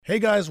Hey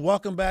guys,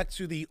 welcome back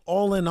to the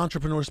All In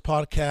Entrepreneurs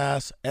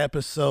Podcast,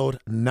 episode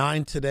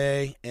 9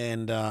 today.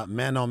 And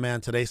man, oh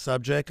man, today's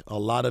subject, a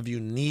lot of you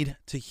need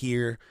to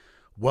hear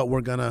what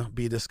we're going to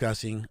be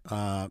discussing.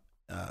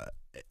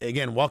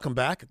 Again, welcome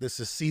back. This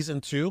is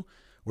season 2.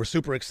 We're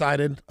super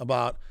excited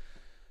about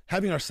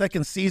having our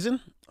second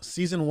season.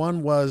 Season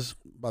 1 was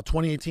about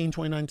 2018,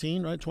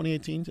 2019, right?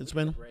 2018. It's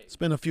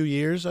been a few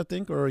years, I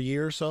think, or a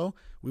year or so.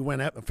 We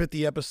went at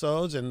 50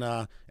 episodes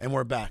and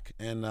we're back.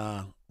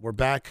 And we're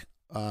back.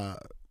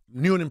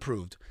 New and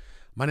improved.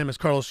 My name is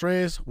Carlos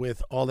Reyes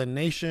with All In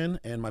Nation,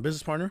 and my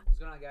business partner. What's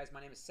going on, guys?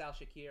 My name is Sal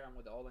Shakir. I'm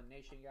with the All In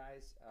Nation,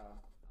 guys. I'm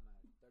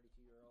a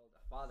 32-year-old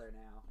father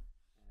now,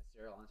 and a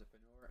serial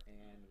entrepreneur,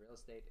 and real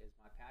estate is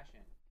my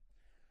passion.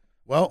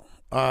 Well,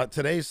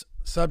 today's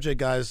subject,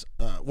 guys.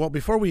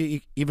 Before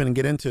we even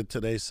get into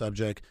today's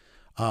subject,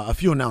 a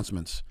few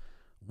announcements.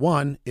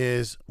 One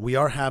is we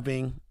are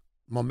having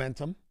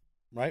Momentum,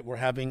 right? We're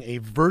having a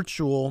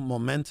virtual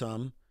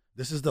Momentum.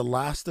 This is the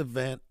last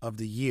event of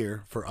the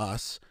year for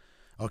us.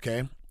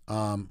 Okay.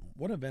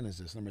 What event is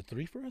this? Number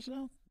 3 for us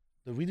now?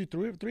 Did we do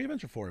three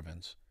events or 4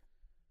 events?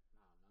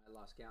 I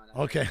lost count.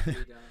 Okay.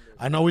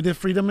 I know we did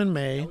Freedom in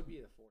May. That would be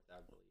the 4th,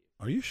 I believe.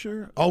 Are you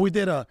sure? Oh, we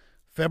did a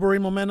February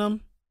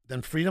Momentum,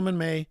 then Freedom in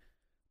May.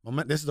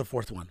 This is the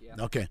 4th one. Yeah.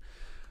 Okay.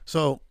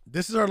 So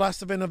this is our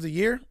last event of the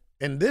year,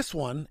 and this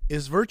one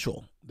is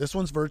virtual. This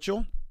one's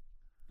virtual,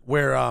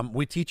 where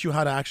we teach you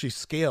how to actually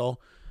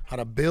scale, how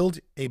to build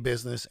a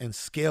business and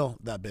scale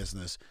that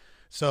business.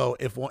 So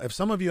if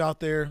some of you out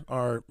there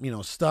are,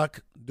 stuck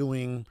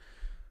doing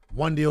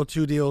 1 deal,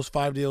 2 deals,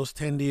 5 deals,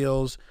 10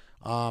 deals,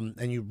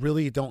 and you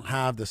really don't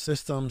have the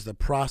systems, the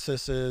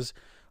processes,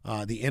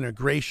 the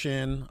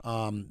integration,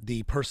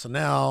 the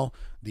personnel,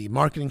 the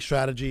marketing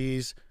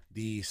strategies,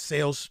 the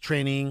sales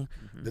training,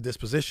 the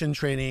disposition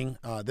training,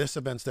 this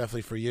event's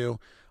definitely for you.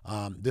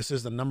 This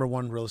is the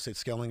 #1 real estate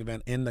scaling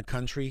event in the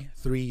country,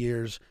 3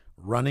 years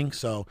running.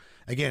 So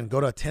again,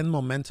 go to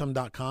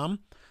 10momentum.com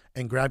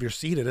and grab your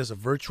seat. It is a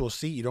virtual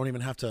seat. You don't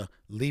even have to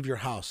leave your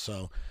house.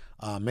 So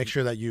make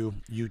sure that you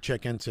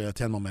check into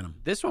 10 Momentum.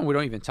 This one, we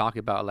don't even talk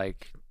about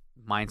like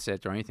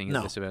mindset or anything in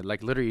No. this event.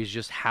 Like literally, it's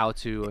just how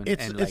to.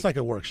 It's like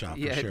a workshop.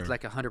 Yeah, for sure. it's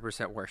like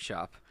 100%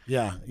 workshop.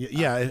 Yeah.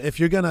 If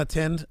you're gonna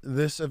attend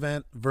this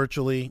event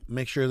virtually,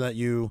 make sure that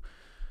you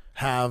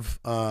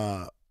have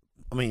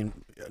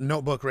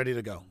notebook ready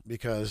to go,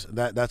 because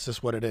that's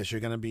just what it is.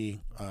 You're gonna be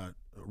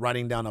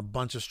writing down a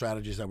bunch of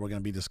strategies that we're gonna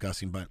be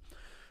discussing. But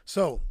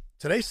so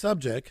today's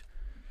subject,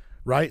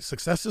 right?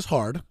 Success is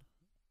hard.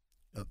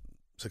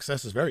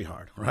 Success is very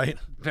hard, right?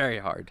 Very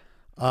hard.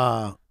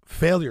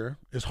 Failure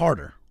is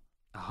harder.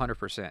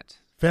 100%.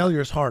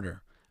 Failure is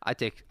harder. I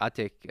take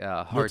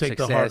You'll hard take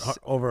success the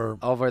hard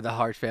over the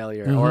hard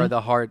failure or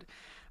the hard.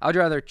 I'd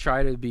rather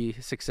try to be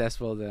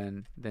successful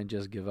than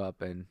just give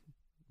up and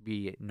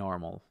be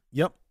normal.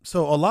 Yep.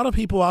 So a lot of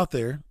people out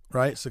there,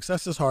 right?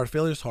 Success is hard,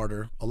 failure is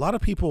harder. A lot of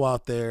people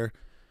out there,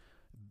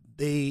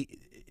 they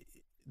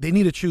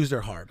need to choose their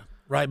hard,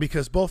 right?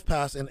 Because both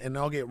paths, and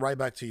I'll get right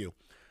back to you.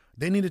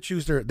 They need to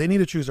choose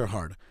their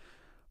hard,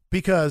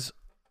 because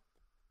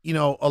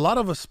a lot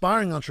of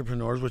aspiring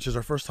entrepreneurs, which is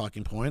our first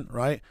talking point,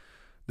 right?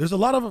 There's a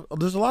lot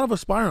of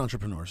aspiring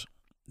entrepreneurs.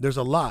 There's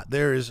a lot.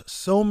 There is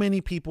so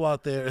many people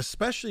out there,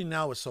 especially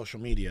now with social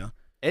media.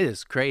 It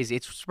is crazy.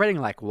 It's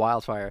spreading like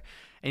wildfire.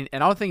 And I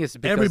don't think it's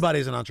because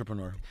Everybody's an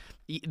entrepreneur.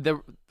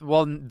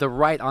 the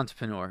right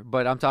entrepreneur,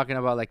 but I'm talking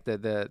about like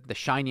the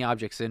shiny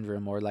object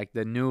syndrome, or like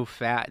the new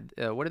fad.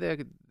 What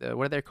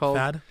are they called?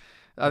 Fad?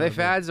 Are they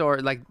fads,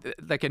 or like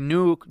a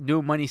new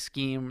money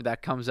scheme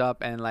that comes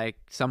up, and like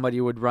somebody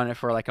would run it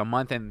for like a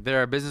month, and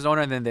they're a business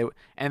owner, and then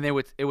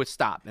it would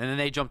stop, and then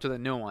they jump to the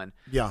new one.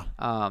 Yeah.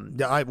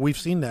 We've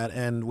seen that,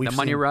 and we've The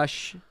money seen,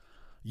 rush.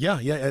 Yeah.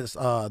 It's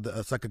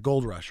like a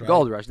gold rush, right?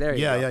 Gold rush. There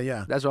you go.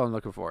 Yeah. That's what I'm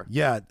looking for.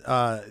 Yeah.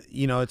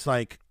 It's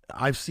like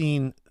I've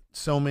seen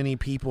so many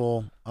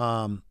people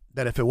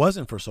that if it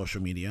wasn't for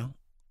social media,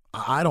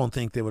 I don't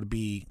think they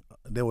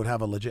would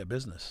have a legit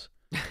business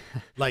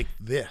like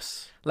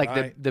this. Like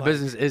right? the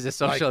business is a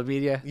social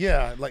media.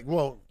 Yeah.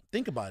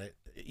 Think about it.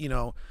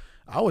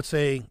 I would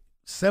say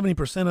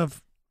 70%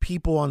 of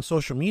people on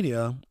social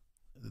media,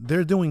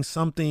 they're doing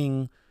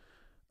something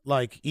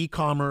like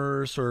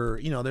e-commerce, or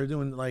they're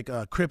doing like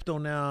crypto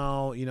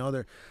now.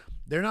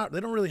 They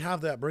don't really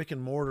have that brick and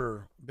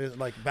mortar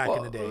like back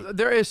in the day.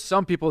 There is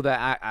some people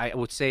that I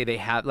would say they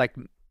have, like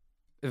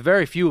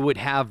very few would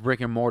have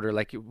brick and mortar,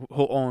 like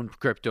who own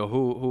crypto,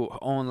 who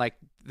own like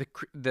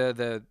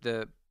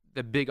the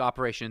big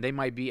operation. They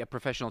might be a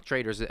professional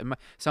traders.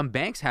 Some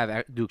banks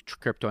do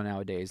crypto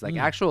nowadays, like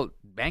actual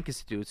bank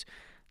institutes.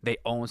 They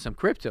own some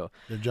crypto.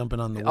 They're jumping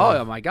on the wave.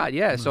 Oh my God,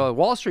 yeah. So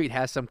Wall Street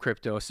has some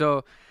crypto.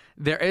 So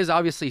there is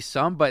obviously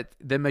some, but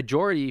the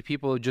majority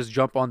people just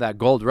jump on that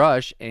gold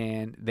rush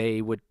and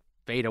they would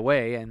fade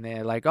away, and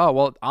they're like, oh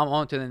well, I'm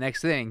on to the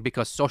next thing,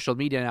 because social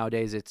media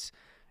nowadays it's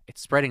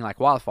spreading like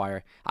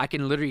wildfire. I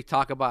can literally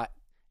talk about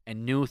a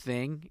new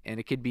thing, and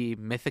it could be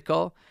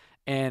mythical,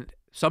 and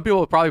some people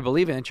will probably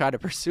believe it and try to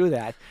pursue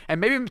that,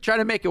 and maybe try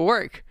to make it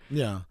work.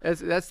 Yeah.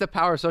 That's the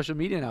power of social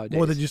media nowadays.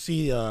 Well, did you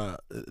see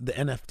the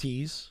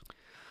NFTs?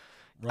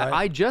 Right.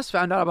 I just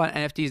found out about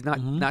NFTs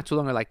Mhm. not too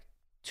long ago, like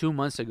 2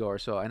 months ago or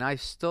so, and I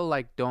still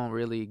like don't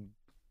really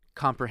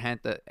comprehend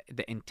the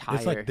entire.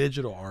 It's like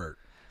digital art.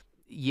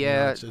 You know,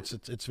 Yeah,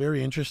 it's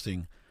very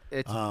interesting.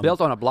 it's Um,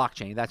 built on a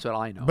blockchain. That's what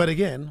I know. But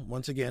again,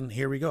 once again,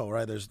 here we go.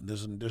 Right?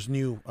 There's a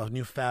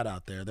new fad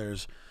out there.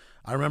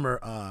 I remember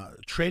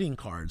trading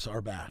cards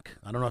are back.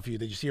 I don't know if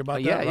did you see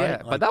about yeah, that? yeah.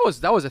 Right? But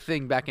that was a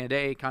thing back in the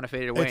day. Kind of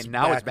faded away, and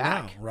now it's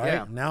back. now, right?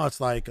 Yeah. Now it's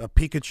like a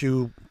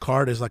Pikachu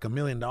card is like $1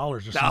 million or Oh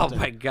something.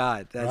 my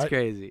God, that's Right?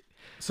 crazy.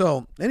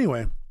 So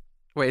anyway,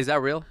 Wait, is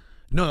that real?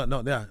 no,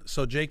 yeah.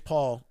 So Jake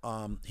Paul,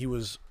 he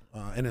was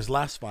in his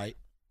last fight.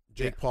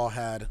 Jake Paul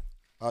had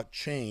a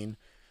chain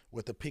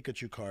with a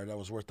Pikachu card that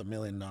was worth $1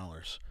 million.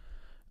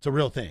 It's a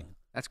real thing.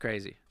 That's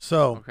crazy.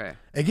 So Okay.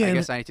 again, I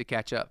guess I need to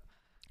catch up.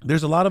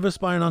 there's a lot of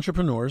aspiring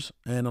entrepreneurs,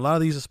 and a lot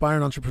of these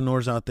aspiring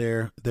entrepreneurs out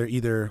there, they're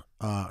either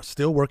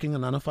still working a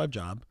 9-to-5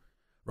 job,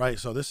 right?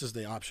 So this is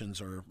the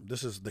options, or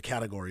this is the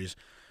categories.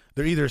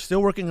 They're either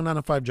still working a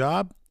 9-to-5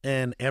 job,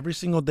 and every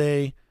single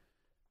day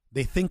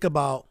they think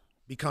about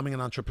becoming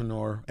an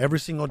entrepreneur. Every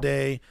single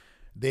day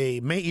they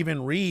may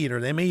even read, or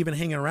they may even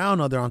hang around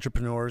other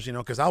entrepreneurs,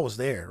 because I was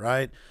there,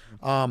 right?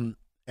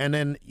 And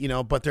then,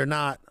 but they're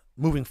not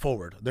moving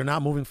forward. They're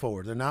not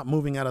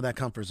moving out of that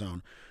comfort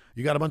zone.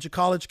 You got a bunch of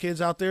college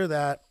kids out there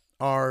that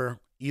are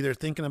either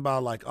thinking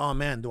about like, oh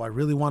man, do I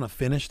really want to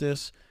finish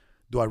this?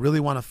 Do I really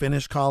want to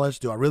finish college?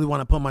 Do I really want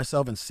to put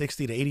myself in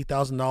 $60,000 to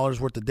 $80,000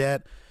 worth of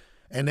debt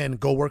and then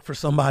go work for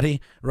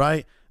somebody,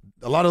 right?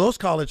 A lot of those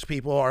college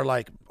people are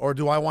like, or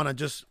do I want to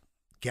just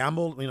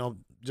gamble,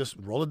 just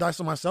roll the dice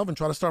on myself and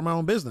try to start my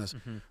own business?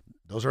 Mm-hmm.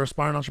 Those are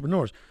aspiring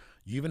entrepreneurs.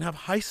 You even have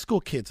high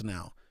school kids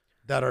now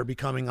that are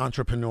becoming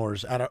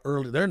entrepreneurs at an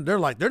early.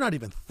 They're not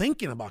even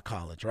thinking about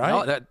college,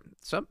 right? No,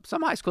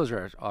 some high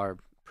schoolers are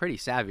pretty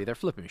savvy. They're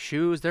flipping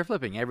shoes. They're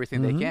flipping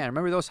everything they can.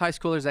 Remember those high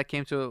schoolers that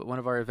came to one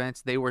of our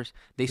events? They sold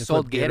flip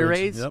Gatorades.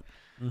 Gatorades. Yep.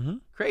 Mm-hmm.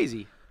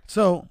 Crazy.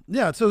 So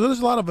yeah, so there's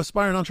a lot of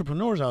aspiring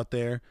entrepreneurs out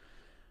there.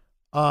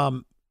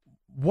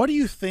 What do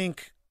you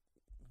think?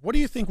 What do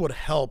you think would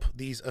help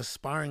these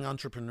aspiring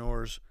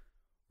entrepreneurs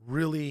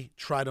really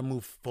try to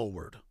move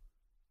forward?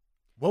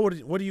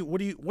 What do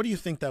you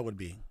think that would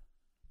be?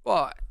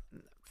 Well,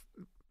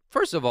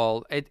 first of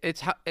all,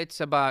 it's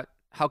about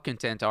how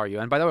content are you.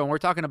 And by the way, when we're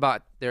talking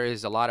about there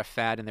is a lot of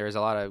fad and there is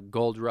a lot of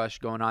gold rush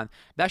going on,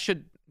 that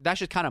should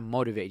kind of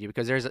motivate you,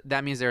 because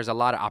that means there's a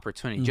lot of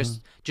opportunity.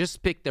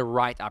 Just pick the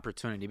right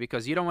opportunity,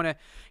 because you don't want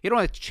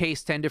to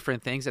chase 10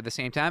 different things at the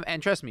same time.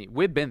 And trust me,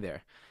 we've been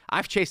there.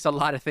 I've chased a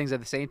lot of things at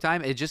the same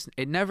time.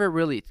 It never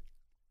really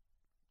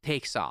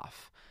takes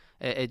off.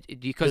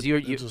 Because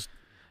you're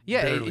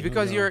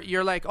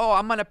like, oh,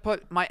 I'm gonna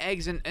put my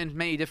eggs in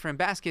many different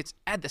baskets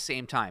at the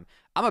same time.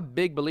 I'm a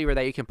big believer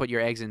that you can put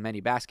your eggs in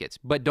many baskets,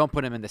 but don't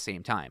put them in the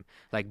same time.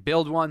 Like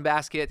build one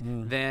basket,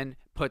 then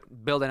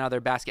build another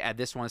basket at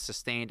this one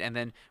sustained, and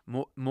then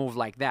move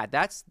like that.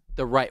 That's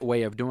the right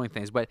way of doing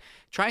things. But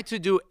trying to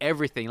do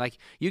everything, like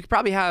you could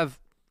probably have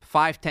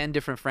 5-10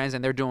 different friends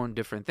and they're doing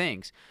different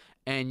things,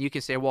 and you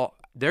can say, well,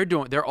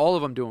 they're all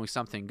of them doing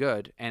something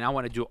good, and I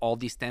want to do all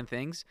these 10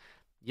 things.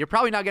 You're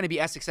probably not going to be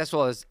as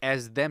successful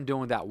as them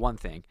doing that one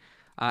thing.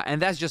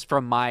 And that's just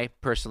from my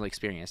personal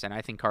experience. And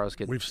I think Carlos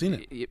could. We've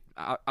seen it.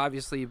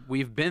 Obviously,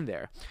 we've been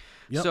there.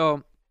 Yep.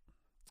 So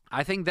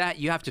I think that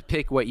you have to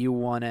pick what you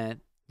want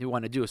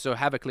to do. So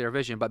have a clear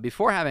vision. But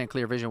before having a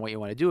clear vision, what you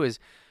want to do is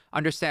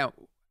understand,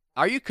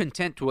 are you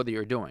content to what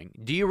you're doing?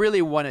 Do you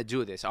really want to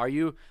do this? Are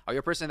you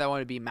a person that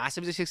want to be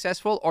massively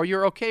successful, or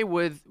you're okay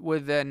with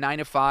the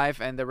 9-to-5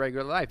 and the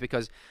regular life?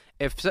 Because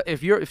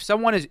if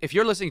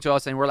you're listening to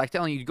us and we're like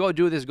telling you go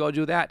do this, go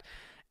do that,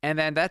 and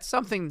then that's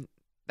something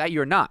that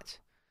you're not.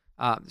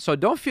 So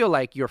don't feel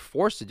like you're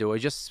forced to do it.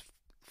 Just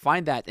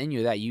find that in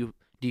you,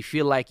 do you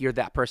feel like you're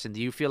that person?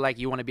 Do you feel like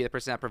you want to be the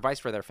person that provides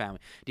for their family?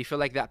 Do you feel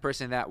like that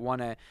person that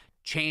want to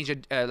change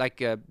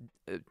the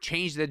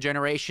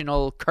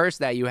generational curse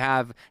that you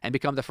have and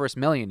become the first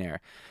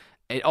millionaire?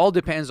 It all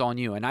depends on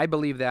you. And I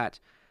believe that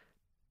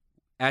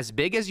as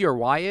big as your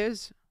why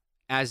is,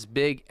 as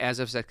big as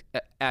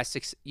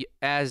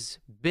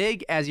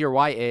big as your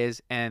why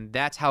is, and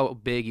that's how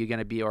big you're going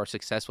to be or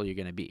successful you're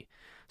going to be.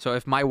 So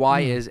if my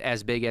why is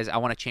as big as I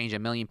want to change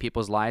 1 million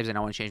people's lives and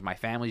I want to change my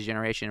family's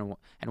generation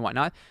and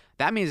whatnot,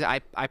 that means I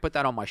put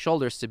that on my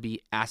shoulders to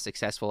be as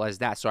successful as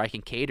that, so I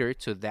can cater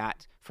to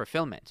that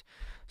fulfillment.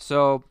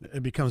 So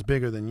it becomes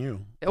bigger than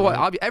you.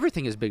 Well,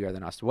 everything is bigger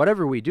than us.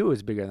 Whatever we do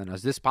is bigger than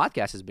us. This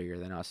podcast is bigger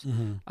than us.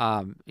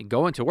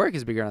 Going to work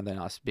is bigger than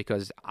us,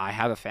 because I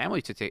have a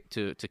family to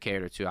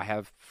cater to. I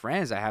have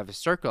friends. I have a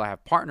circle. I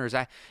have partners.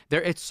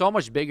 It's so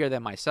much bigger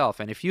than myself.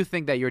 And if you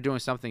think that you're doing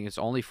something that's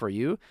only for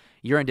you,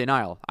 you're in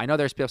denial. I know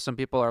there's some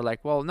people are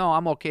like, well, no,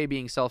 I'm okay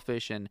being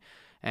selfish and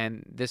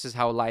this is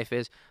how life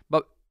is.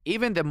 But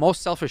even the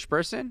most selfish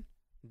person,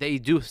 they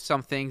do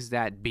some things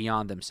that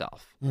beyond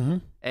themselves.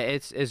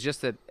 It's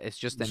just the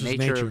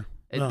nature.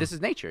 No. This is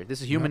nature.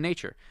 This is human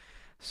nature.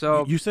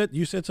 So you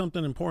said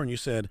something important. You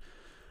said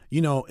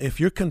you know, if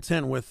you're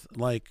content with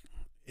like,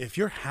 if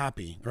you're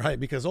happy, right?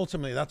 Because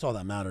ultimately that's all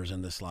that matters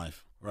in this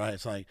life, right?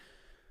 It's like,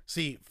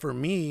 see, for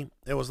me,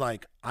 it was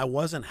like I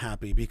wasn't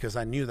happy because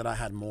I knew that I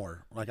had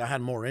more. Like I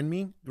had more in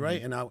me,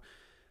 right?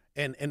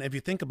 And if you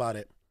think about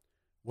it,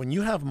 when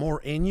you have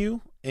more in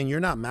you and you're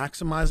not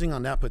maximizing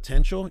on that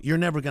potential, you're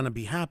never going to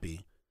be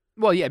happy.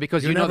 Well, yeah,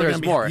 because You're you know never there's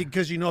gonna be more.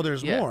 because you know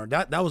there's Yeah. more.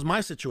 That was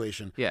my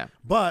situation. Yeah.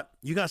 But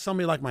you got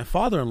somebody like my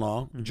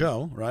father-in-law,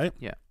 Joe, right?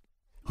 Yeah.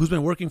 Who's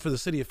been working for the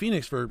city of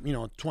Phoenix for,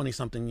 20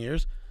 something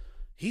years.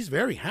 He's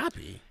very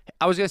happy.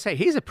 I was gonna say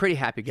he's a pretty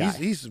happy guy.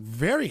 He's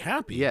very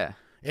happy. Yeah.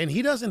 And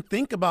he doesn't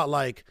think about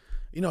like,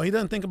 he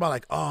doesn't think about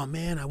like, oh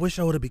man, I wish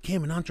I would have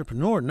became an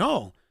entrepreneur.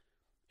 No.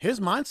 His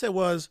mindset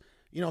was,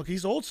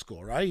 he's old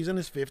school, right? He's in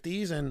his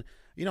 50s and,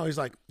 he's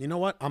like, you know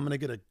what? I'm going to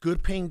get a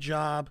good paying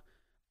job.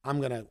 I'm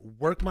going to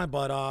work my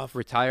butt off.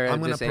 Retire at I'm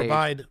going this to age.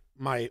 provide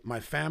my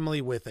family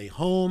with a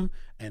home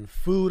and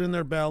food in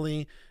their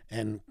belly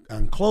and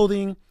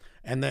clothing.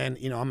 And then,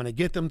 I'm going to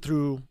get them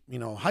through,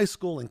 high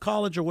school and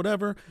college or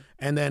whatever.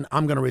 And then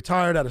I'm going to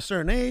retire at a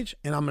certain age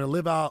and I'm going to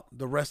live out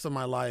the rest of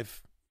my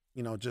life,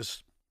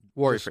 just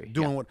Worry just free.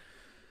 doing what.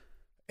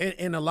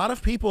 And a lot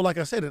of people, like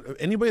I said,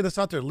 anybody that's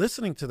out there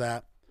listening to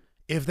that,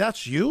 if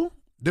that's you,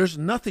 there's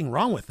nothing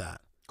wrong with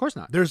that. Of course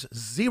not. There's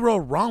zero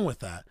wrong with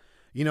that.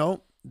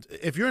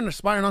 If you're an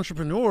aspiring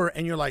entrepreneur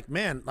and you're like,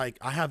 man, like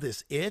I have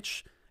this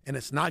itch and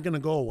it's not going to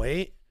go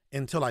away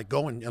until I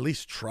go and at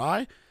least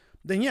try,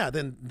 then yeah,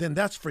 then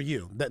that's for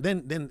you.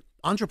 Then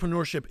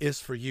entrepreneurship is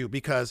for you,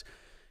 because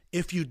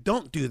if you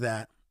don't do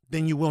that,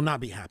 then you will not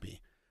be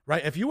happy,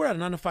 right? If you were at a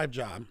 9-to-5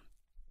 job,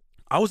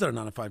 I was at a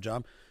 9-to-5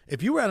 job.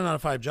 If you were at a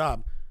 9-to-5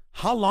 job,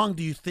 how long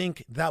do you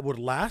think that would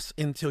last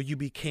until you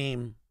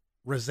became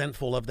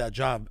resentful of that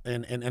job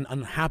and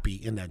unhappy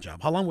in that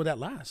job? How long would that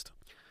last?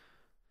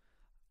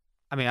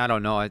 I mean, I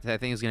don't know. I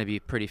think it's going to be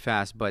pretty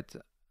fast, but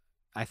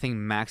I think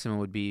maximum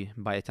would be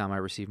by the time I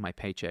receive my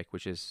paycheck,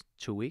 which is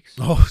 2 weeks.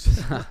 Oh,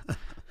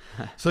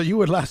 so you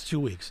would last 2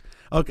 weeks.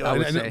 Okay. I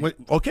would say.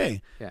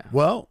 Okay. Yeah.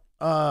 Well,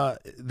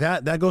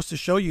 that goes to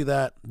show you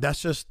that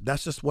that's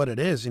just what it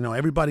is.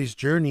 Everybody's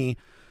journey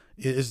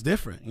is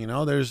different.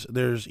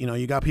 There's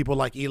you got people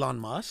like Elon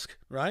Musk,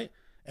 right?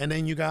 And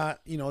then you got,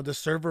 the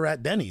server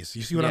at Denny's.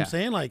 You see what I'm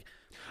saying? Like,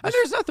 And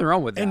there's nothing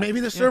wrong with that. and maybe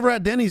the server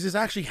at Denny's is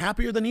actually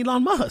happier than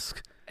Elon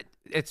Musk.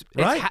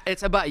 Right?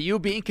 It's about you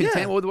being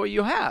content with what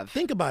you have.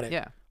 Think about it.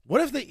 Yeah.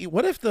 What if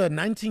the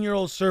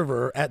 19-year-old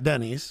server at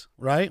Denny's,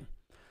 right?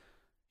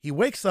 He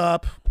wakes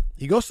up,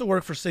 he goes to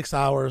work for 6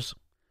 hours,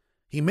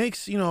 he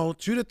makes $200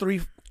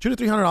 to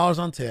 $300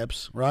 on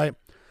tips, right?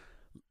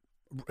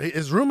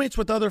 His roommates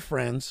with other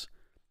friends,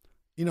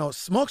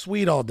 smokes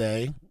weed all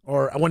day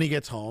or when he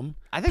gets home.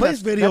 I think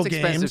plays video that's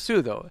expensive games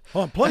too, though.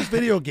 plays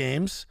video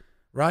games,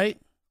 right?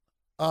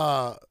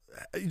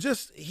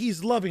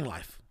 He's loving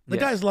life. The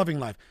guy's loving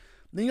life.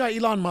 Then you got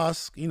Elon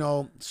Musk,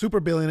 super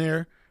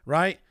billionaire,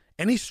 right?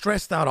 And he's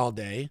stressed out all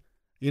day.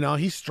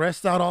 He's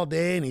stressed out all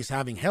day and he's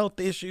having health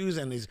issues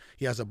and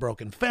he has a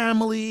broken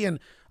family. And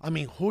I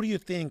mean, who do you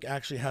think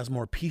actually has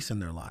more peace in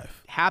their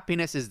life?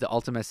 Happiness is the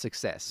ultimate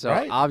success. So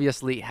Right.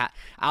 obviously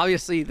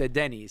the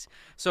Denny's.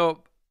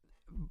 So,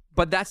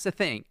 but that's the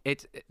thing.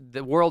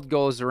 The world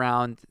goes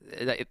around.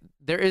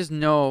 There is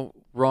no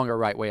wrong or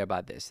right way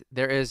about this.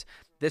 There is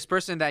this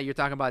person that you're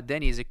talking about,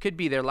 Denny's. It could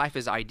be their life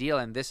is ideal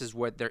and this is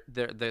what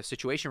the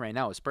situation right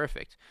now is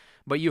perfect.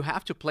 But you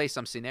have to play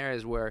some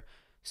scenarios where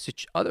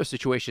other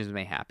situations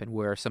may happen,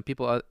 where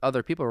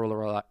other people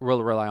will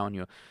rely on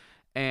you.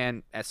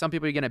 And at some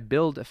people, you're gonna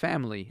build a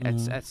family.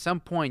 At some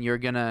point, you're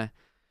gonna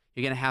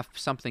have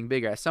something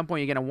bigger. At some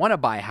point, you're gonna want to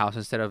buy a house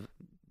instead of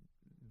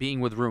being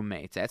with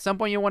roommates. At some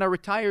point, you want to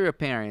retire your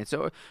parents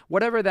or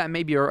whatever that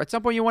may be. Or at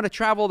some point, you want to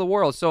travel the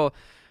world. So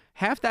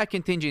have that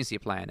contingency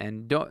plan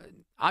and don't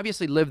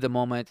obviously live the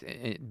moment,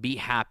 be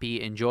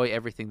happy, enjoy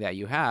everything that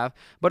you have,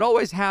 but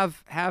always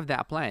have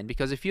that plan.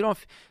 Because if you don't,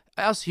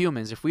 us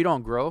humans, if we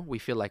don't grow, we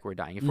feel like we're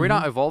dying. If we're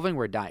not evolving,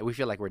 we're dying. We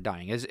feel like we're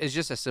dying. It's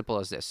just as simple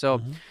as this.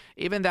 So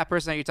even that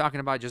person that you're talking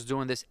about just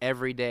doing this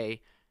every day,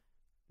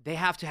 they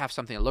have to have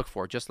something to look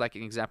for. Just like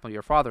an example,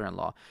 your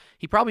father-in-law,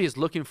 he probably is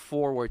looking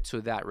forward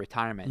to that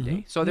retirement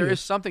day. So there is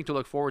something to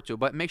look forward to,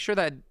 but make sure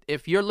that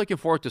if you're looking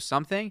forward to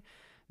something,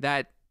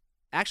 that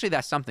actually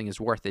that something is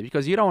worth it,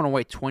 because you don't want to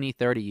wait 20,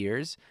 30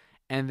 years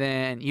and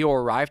then you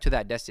arrive to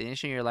that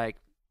destination. You're like,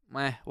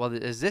 well,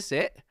 is this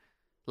it?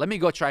 Let me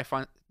try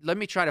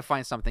to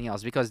find something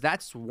else, because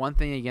that's one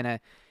thing you're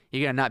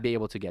gonna not be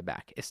able to get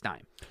back. It's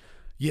time.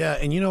 Yeah,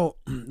 and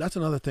that's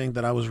another thing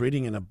that I was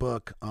reading in a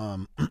book.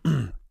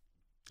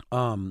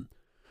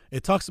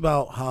 It talks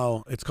about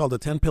how it's called the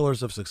 10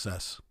 pillars of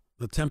success,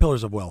 the 10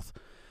 pillars of wealth.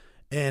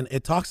 And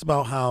it talks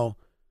about how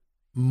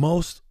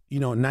most,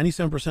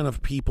 97%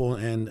 of people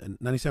and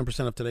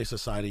 97% of today's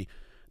society,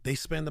 they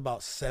spend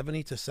about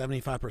 70 to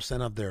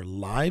 75% of their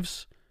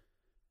lives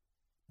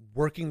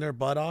working their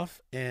butt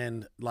off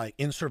and like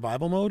in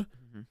survival mode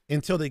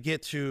until they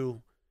get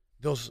to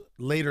those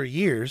later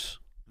years,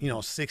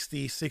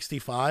 60,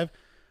 65,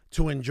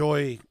 to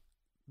enjoy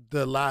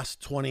the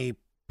last 20%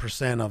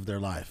 70% of their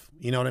life.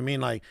 You know what I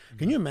mean? Like,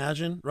 can you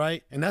imagine,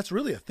 right? And that's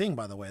really a thing,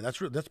 by the way. That's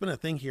been a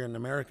thing here in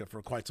America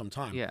for quite some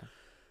time. Yeah.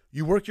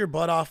 You work your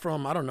butt off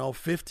from, I don't know,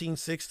 15,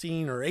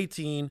 16, or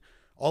 18,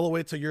 all the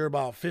way till you're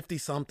about 50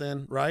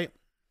 something, right?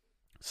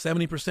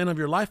 70% of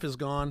your life is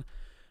gone.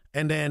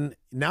 And then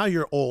now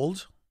you're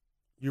old.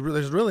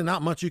 There's really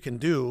not much you can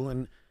do.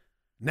 And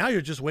now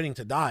you're just waiting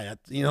to die.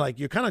 You know, like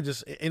you're kind of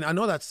just, and I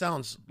know that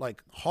sounds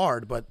like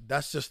hard, but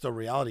that's just the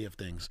reality of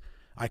things.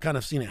 I kind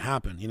of seen it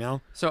happen, you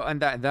know? So,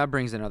 and that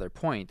brings another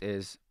point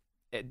is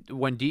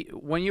when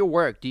you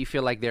work, do you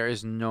feel like there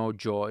is no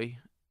joy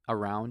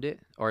around it?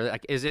 Or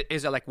like, is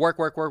it like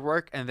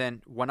work, and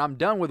then when I'm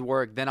done with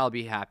work, then I'll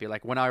be happy.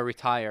 Like when I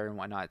retire and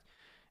whatnot,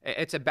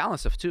 it's a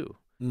balance of two.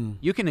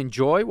 You can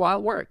enjoy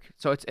while work.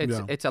 So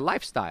it's a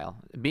lifestyle.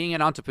 Being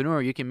an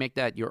entrepreneur, you can make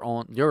that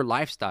your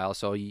lifestyle.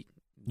 So you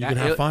can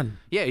have fun.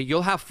 Yeah,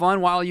 you'll have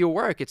fun while you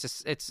work.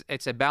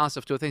 It's a balance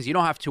of two things. You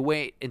don't have to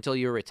wait until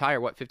you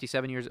retire. What,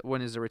 57 years?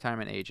 When is the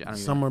retirement age? I don't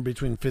Somewhere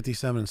between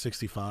 57 and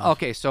 65.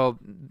 Okay, so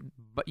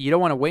but you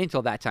don't want to wait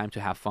until that time to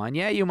have fun.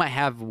 Yeah, you might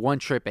have one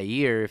trip a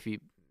year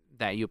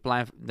that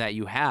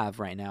you have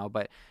right now,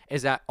 but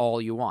is that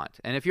all you want?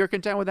 And if you're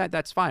content with that,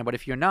 that's fine. But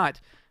if you're not,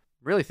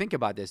 really think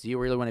about this. Do you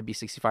really want to be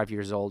 65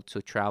 years old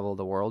to travel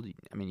the world?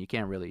 I mean, you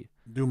can't really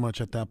do much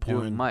at that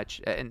point. Do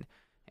much. And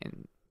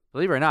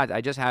believe it or not,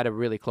 I just had a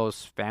really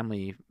close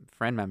family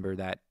friend member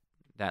that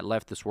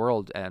left this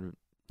world. And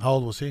how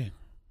old was he?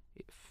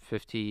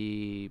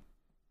 50,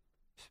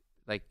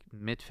 like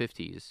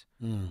mid-50s.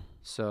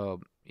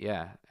 So,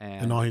 yeah.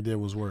 And all he did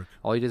was work.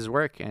 All he did is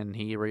work, and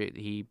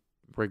he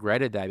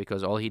regretted that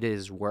because all he did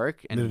is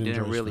work and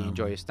didn't really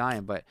enjoy his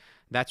time. But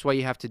that's why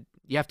you have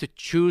to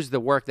choose the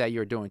work that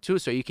you're doing too,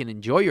 so you can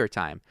enjoy your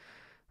time,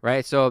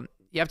 right? So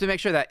you have to make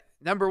sure that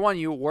number one,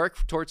 you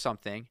work towards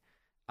something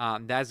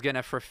that's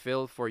gonna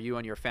fulfill for you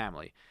and your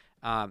family.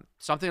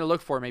 Something to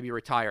look for, maybe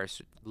retire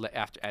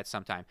at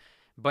some time.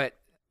 But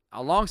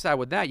alongside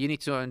with that, you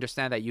need to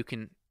understand that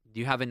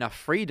you have enough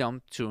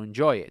freedom to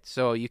enjoy it.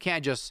 So you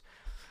can't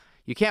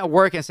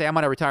work and say, I'm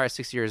going to retire at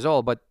 60 years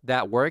old, but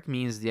that work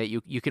means that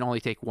you can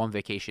only take one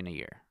vacation a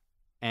year.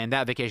 And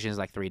that vacation is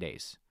like 3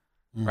 days,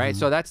 right?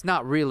 So that's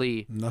not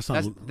really, that's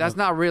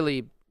not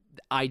really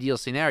the ideal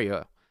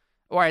scenario,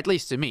 or at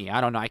least to me.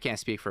 I don't know. I can't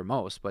speak for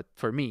most, but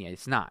for me,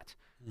 it's not.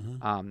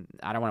 I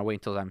don't want to wait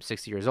until I'm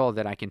 60 years old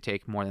that I can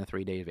take more than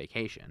 3 day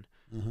vacation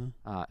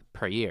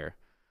per year.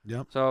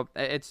 Yep. So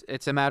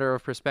it's a matter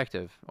of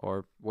perspective,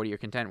 or what you're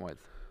content with.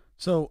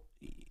 So,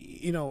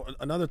 you know,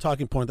 another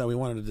talking point that we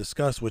wanted to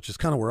discuss, which is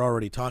kind of, we're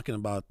already talking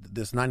about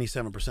this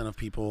 97% of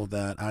people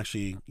that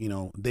actually, you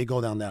know, they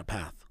go down that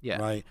path,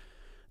 right?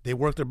 They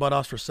work their butt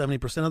off for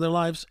 70% of their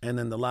lives. And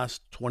then the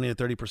last 20 to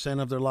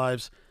 30% of their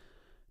lives,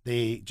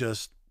 they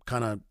just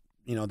kind of,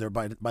 you know, they're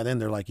by then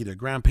they're like either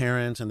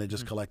grandparents and they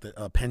just collect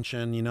a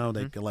pension, you know,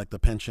 they collect a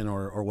pension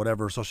or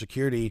whatever, Social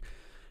Security.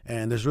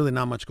 And there's really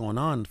not much going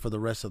on for the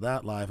rest of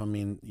that life. I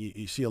mean,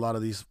 you see a lot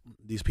of these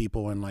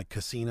people in like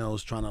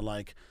casinos trying to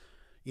like,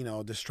 you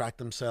know, distract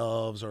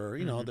themselves, or,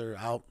 you know, they're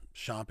out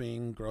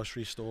shopping,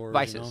 grocery stores.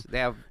 Vices. You know? They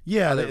have.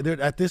 Yeah, they're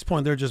at this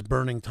point, they're just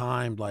burning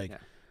time. Like,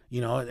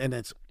 you know, and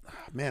it's,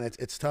 man,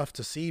 it's tough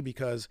to see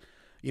because,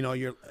 you know,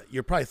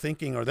 you're probably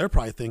thinking, or they're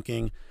probably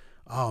thinking,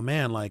 oh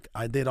man, like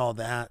I did all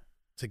that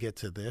to get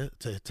to this,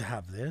 to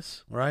have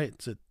this, right?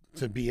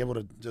 To be able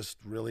to just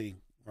really,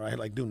 right,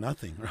 like do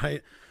nothing,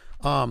 right?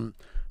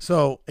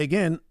 So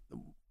again,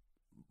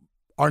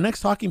 our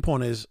next talking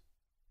point is,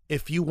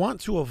 if you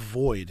want to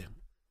avoid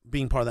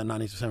being part of that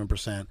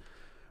 97%,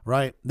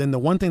 right, then the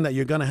one thing that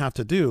you're going to have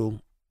to do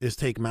is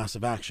take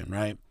massive action,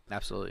 right?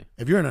 Absolutely.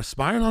 If you're an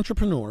aspiring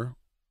entrepreneur,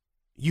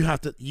 you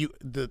have to,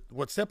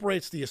 what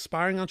separates the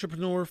aspiring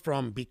entrepreneur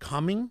from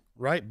becoming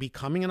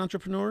an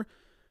entrepreneur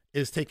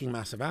is taking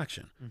massive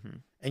action.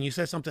 And you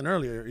said something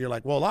earlier, you're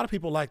like, well, a lot of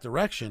people like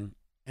direction,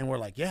 and we're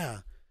like,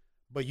 yeah,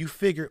 but you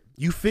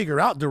figure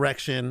out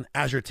direction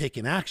as you're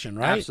taking action,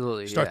 right?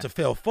 Absolutely. You start to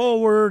fail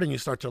forward and you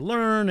start to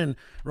learn, and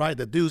right,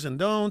 the do's and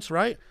don'ts,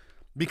 right?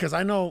 Because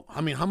I know, I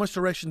mean, how much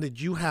direction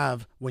did you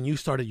have when you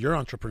started your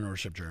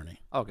entrepreneurship journey?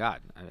 Oh God,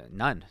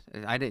 none.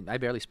 I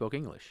barely spoke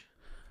English.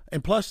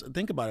 And plus,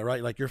 think about it,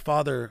 right? Like your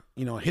father,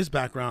 you know, his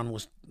background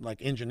was like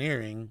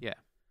engineering. Yeah.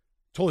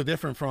 Totally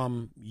different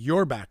from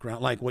your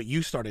background, like what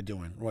you started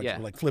doing,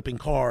 like flipping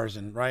cars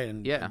and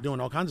doing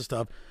all kinds of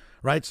stuff,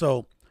 right?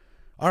 So,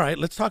 all right,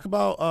 let's talk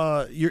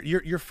about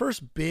your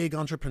first big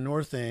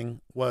entrepreneur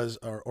thing was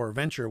or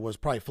venture was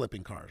probably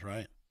flipping cars,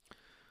 right?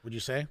 Would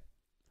you say?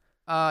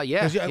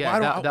 Yeah,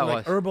 that like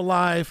was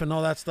Herbalife and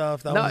all that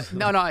stuff. No,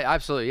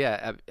 absolutely,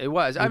 yeah, it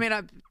was. I mean,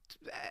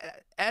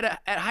 at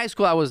high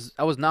school, I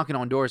was knocking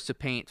on doors to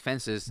paint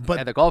fences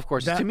at the golf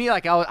courses. To me,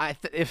 like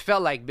it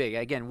felt like big.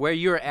 Again, where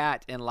you're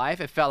at in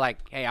life, it felt like,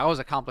 hey, I was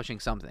accomplishing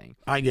something.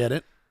 I get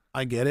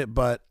it,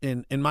 but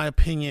in my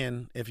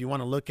opinion, if you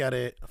want to look at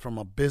it from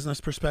a business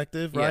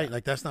perspective, right?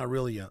 Like that's not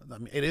really I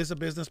mean, it is a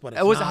business, but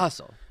it was a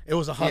hustle. It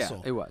was a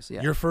hustle. Yeah, it was.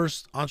 Yeah. Your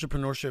first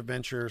entrepreneurship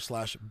venture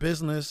 /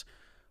 business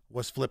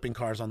was flipping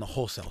cars on the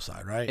wholesale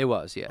side, right? It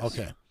was, yes.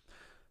 Okay.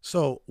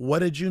 So what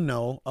did you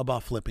know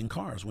about flipping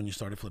cars when you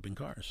started flipping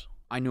cars?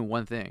 I knew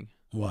one thing.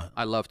 What?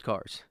 I loved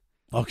cars.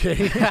 Okay.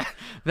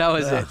 That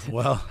was Yeah, it.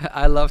 well,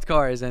 I loved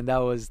cars, and that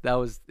was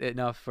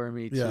enough for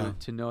me Yeah.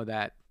 to know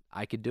that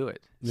I could do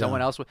it. Yeah.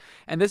 Someone else would.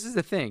 And this is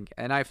the thing,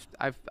 and I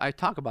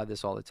talk about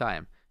this all the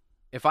time.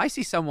 If I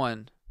see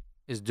someone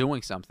is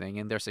doing something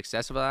and they're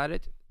successful at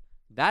it,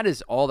 that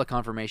is all the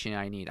confirmation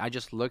I need. I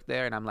just look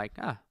there and I'm like,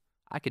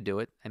 I could do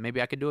it, and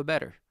maybe I could do it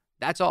better.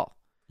 That's all.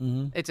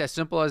 hmm It's as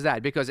simple as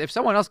that. Because if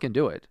someone else can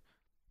do it,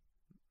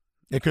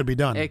 it could be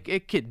done.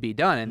 it could be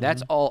done, and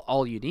that's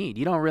all you need.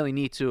 You don't really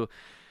need to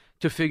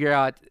figure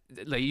out,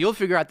 like, you'll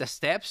figure out the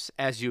steps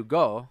as you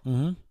go.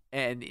 hmm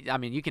And I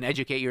mean, you can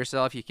educate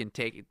yourself, you can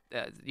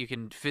you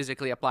can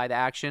physically apply the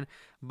action,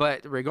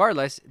 but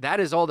regardless, that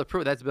is all the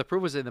proof. That's the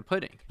proof is in the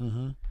pudding,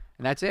 hmm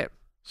and that's it.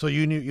 So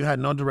you knew you had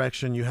no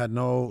direction, you had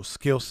no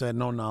skill set,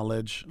 no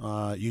knowledge.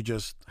 You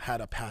just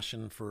had a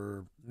passion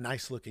for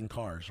nice looking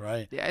cars,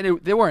 right? Yeah, and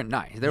they weren't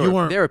nice. They You were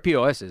weren't- they were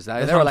POSs.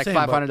 That's They what were I'm like saying,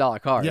 but-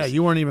 $500 cars. Yeah,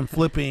 you weren't even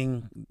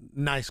flipping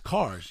nice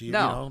cars. You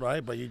No. know,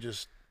 right? But you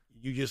just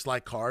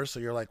like cars, so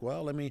you're like,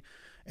 well, let me.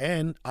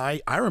 And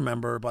I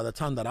remember by the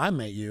time that I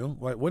met you,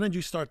 when did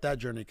you start that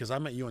journey? Because I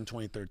met you in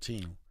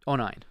 2013.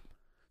 09.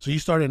 So you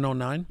started in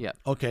 09? Yeah.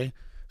 Okay.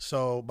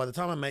 So by the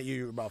time I met you,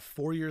 you were about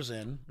 4 years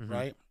in,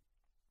 right?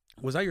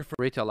 Was that your first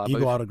Retail lot.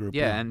 Eagle but Auto Group?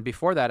 yeah, and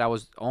before that, I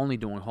was only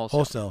doing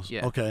wholesale. wholesales.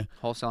 Yeah. Okay.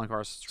 Wholesaling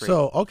cars straight.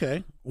 So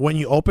okay, when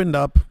you opened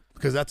up,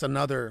 because that's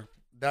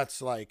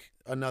like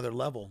another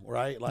level,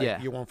 right? Like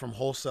Yeah. you went from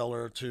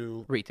wholesaler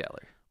to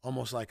retailer.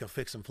 almost like a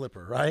fix and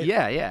flipper, right?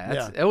 Yeah.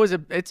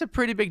 It's a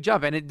pretty big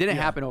jump, and it didn't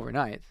Yeah. happen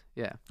overnight.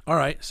 Yeah. All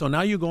right. So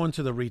now you go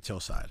into the retail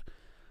side.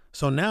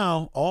 So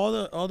now all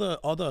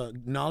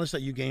the knowledge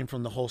that you gained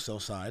from the wholesale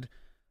side,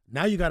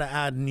 now you got to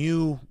add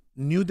new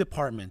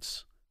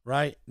departments,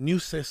 right? New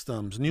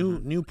systems,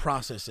 new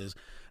processes.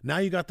 Now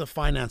you got the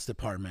finance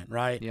department,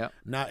 right? Yep.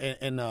 Now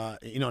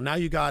now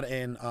you got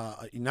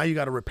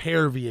to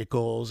repair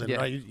vehicles, and Yeah.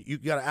 right, you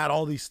got to add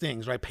all these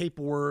things, right?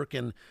 Paperwork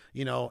and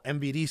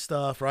MVD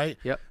stuff, right?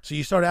 Yep. So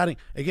you start adding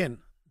again.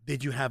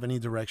 Did you have any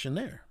direction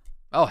there?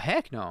 Oh,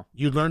 heck no.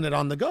 You learned it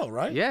on the go,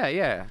 right?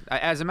 Yeah.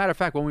 As a matter of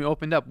fact, when we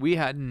opened up, we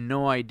had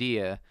no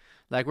idea.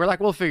 Like, we're like,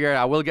 we'll figure it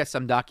out. We'll get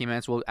some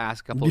documents. We'll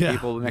ask a couple of Yeah,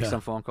 people. We'll make yeah.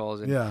 some phone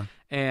calls. And, Yeah.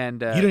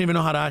 And You didn't even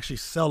know how to actually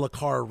sell a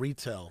car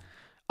retail.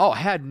 I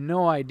had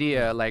no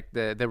idea. Like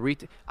the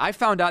retail. I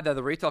found out that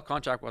the retail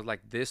contract was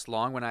like this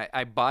long when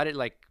I bought it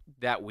like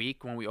that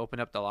week when we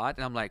opened up the lot,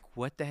 and I'm like,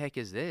 what the heck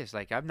is this?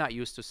 Like, I'm not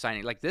used to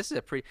signing. Like, this is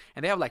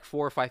and they have like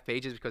 4 or 5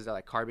 pages because they're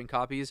like carbon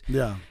copies.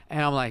 Yeah.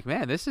 And I'm like,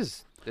 man, this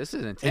is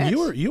intense. And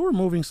you were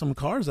moving some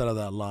cars out of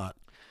that lot.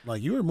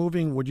 Like you were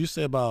moving, would you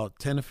say about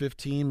 10 to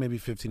 15, maybe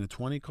 15 to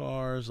 20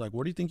 cars? Like,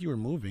 what do you think you were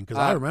moving? Because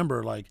I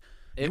remember like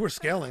you were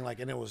scaling, like,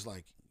 and it was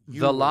like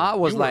lot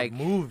was you were like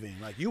moving,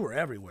 like you were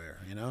everywhere,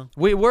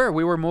 We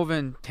were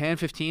moving 10,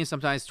 15,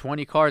 sometimes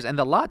 20 cars, and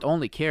the lot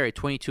only carried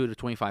 22 to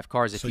 25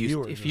 cars if So you you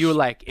were if just you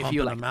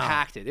pumping like them out.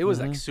 packed it. It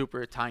was like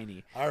super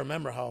tiny. I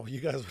remember how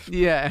you guys.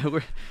 Yeah,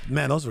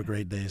 Man, those were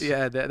great days.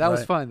 that was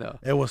Right. fun though.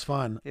 It was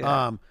fun.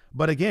 Yeah.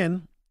 But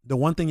again, the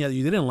one thing that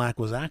you didn't lack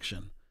was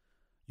action.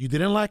 You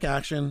didn't lack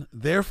action,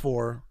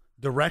 therefore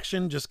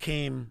direction just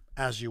came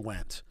as you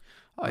went.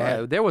 Oh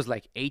yeah, there was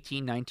like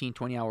 18, 19,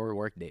 20-hour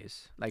work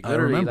days. Like I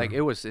literally, remember. like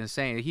it was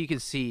insane. You can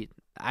see,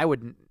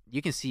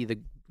 you can see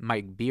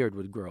my beard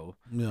would grow.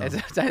 Yeah.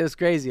 It's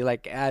crazy.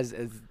 Like as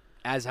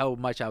how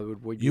much I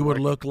would be You would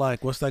working. look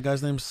like, what's that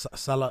guy's name?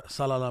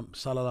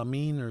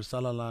 Saladin or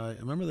Salala.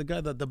 Remember the guy,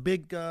 the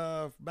big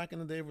back in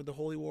the day with the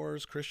Holy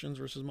Wars, Christians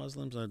versus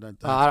Muslims. Saladin.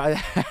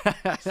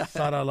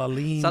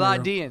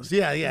 Saladin.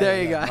 Yeah.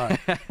 There you go. All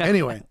right.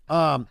 Anyway,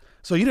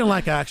 so you didn't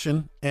like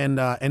action, and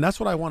that's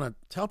what I want to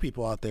tell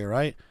people out there,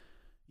 right?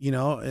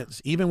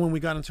 It's even when we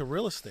got into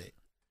real estate,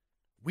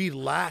 we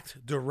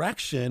lacked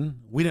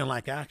direction. We didn't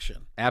like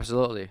action.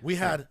 Absolutely. We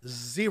had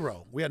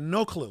zero. We had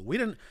no clue. We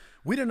didn't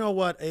know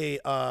what a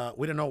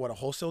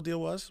wholesale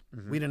deal was.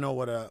 We didn't know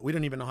we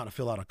didn't even know how to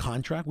fill out a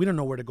contract. We didn't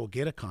know where to go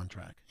get a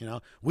contract.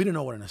 We didn't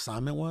know what an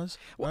assignment was.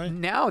 Well, Right?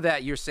 now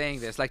that you're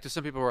saying this, like to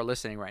some people who are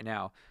listening right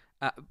now,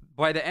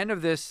 by the end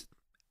of this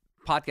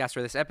podcast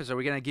or this episode,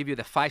 we're gonna give you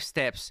the 5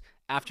 steps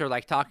after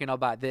like talking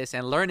about this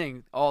and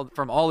learning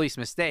from all these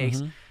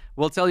mistakes.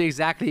 We'll tell you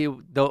exactly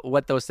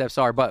what those steps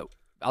are. But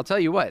I'll tell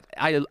you what,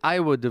 I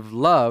would have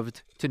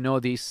loved to know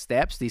these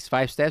steps, these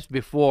 5 steps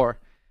before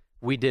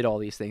we did all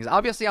these things.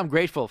 Obviously, I'm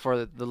grateful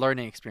for the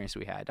learning experience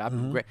we had.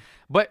 I'm great,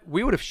 but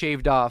we would have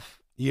shaved off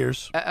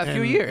Years, a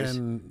few years,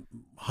 and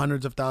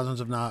hundreds of thousands,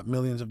 if not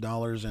millions of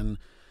dollars in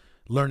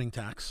learning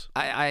tax.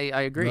 I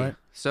agree. Right.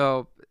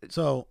 So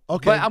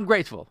Okay, but I'm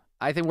grateful.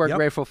 I think we're Yep.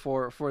 grateful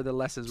for the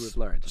lessons we've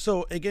learned.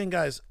 So again,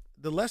 guys,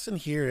 the lesson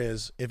here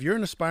is if you're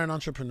an aspiring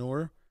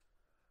entrepreneur,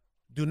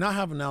 do not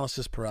have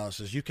analysis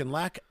paralysis. You can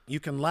lack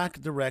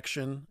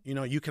direction.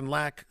 You can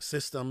lack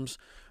systems.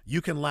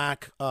 You can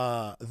lack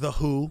the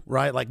who,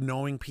 right? Like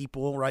knowing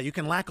people, right? You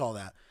can lack all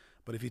that.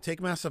 But if you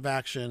take massive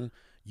action,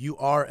 you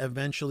are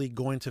eventually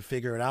going to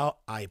figure it out.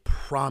 I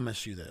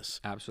promise you this.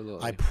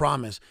 Absolutely. I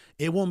promise.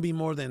 It won't be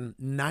more than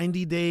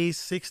 90 days,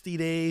 60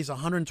 days,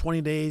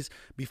 120 days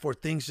before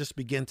things just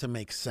begin to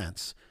make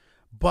sense.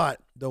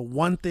 But the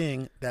one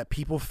thing that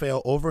people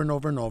fail over and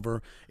over and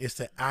over is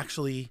to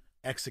actually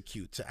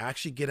execute, to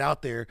actually get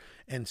out there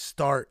and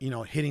start,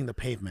 hitting the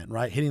pavement,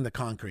 right? Hitting the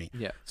concrete.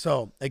 Yeah.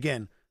 So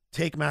again,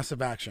 take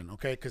massive action,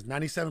 okay? Because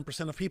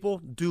 97% of people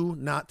do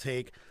not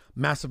take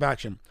massive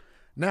action.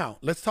 Now,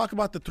 let's talk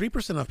about the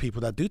 3% of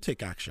people that do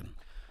take action.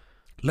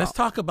 Let's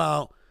talk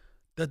about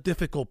the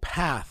difficult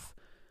path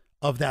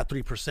of that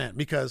 3%,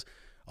 because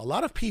a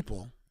lot of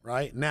people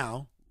right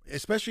now,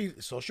 especially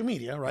social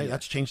media, right?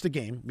 That's changed the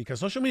game, because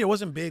social media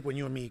wasn't big when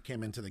you and me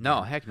came into the game.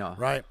 No, heck no.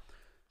 Right?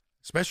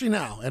 Especially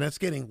now, and it's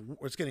getting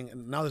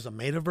now. There's a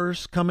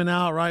metaverse coming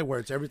out, right,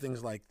 where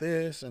everything's like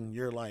this, and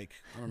you're like,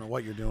 I don't know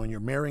what you're doing. You're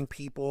marrying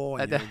people,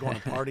 and you're going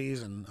to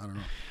parties, and I don't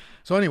know.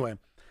 So anyway,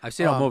 I've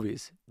seen it on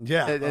movies.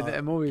 Yeah,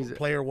 movies.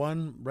 Player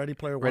One, Ready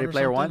Player One. Ready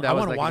Player One. I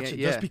want to watch it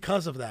just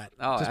because of that.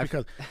 Oh, just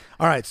because.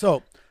 All right,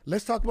 so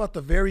let's talk about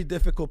the very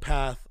difficult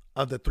path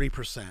of the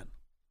 3%.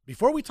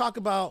 Before we talk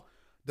about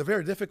the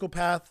very difficult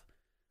path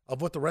of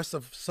what the rest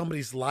of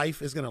somebody's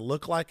life is going to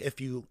look like if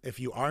you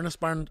are an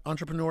aspiring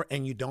entrepreneur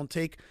and you don't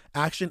take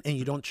action and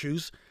you don't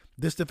choose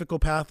this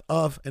difficult path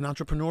of an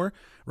entrepreneur,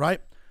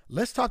 right?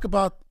 Let's talk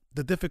about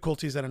the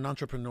difficulties that an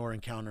entrepreneur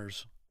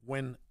encounters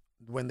when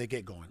they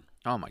get going.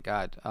 Oh my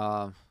God.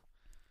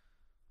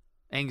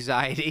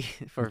 Anxiety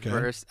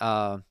first.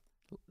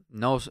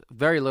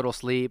 Very little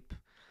sleep.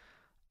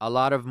 A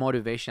lot of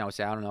motivation, I would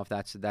say. I don't know if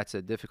that's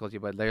a difficulty,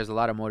 but there's a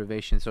lot of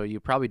motivation. So you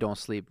probably don't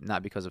sleep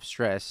not because of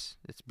stress.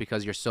 It's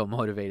because you're so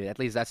motivated. At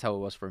least that's how it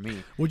was for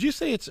me. Would you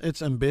say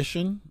it's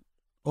ambition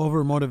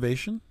over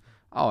motivation?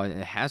 Oh, it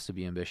has to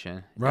be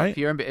ambition, right?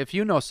 If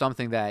you know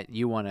something that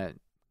you want to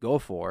go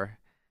for,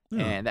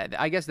 and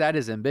I guess that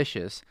is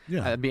ambitious.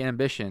 Yeah, being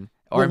ambition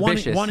or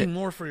ambitious. Wanting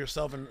more for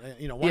yourself, and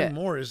wanting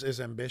more is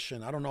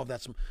ambition. I don't know if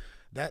that's.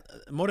 That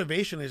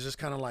motivation is just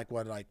kind of like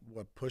what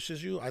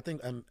pushes you. I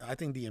think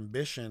the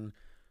ambition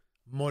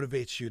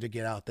motivates you to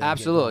get out there.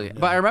 Absolutely.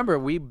 But I remember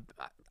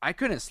I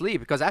couldn't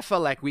sleep because I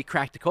felt like we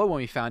cracked the code when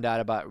we found out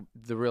about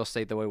the real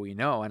estate the way we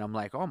know. And I'm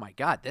like, oh my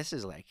God, this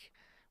is like,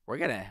 we're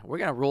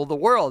gonna rule the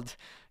world.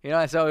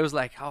 So it was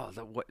like,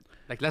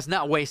 let's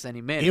not waste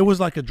any minutes. It was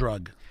like a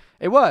drug.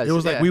 It was. It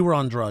was like we were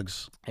on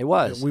drugs. It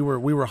was. We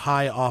were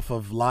high off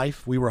of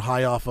life. We were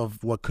high off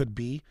of what could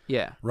be.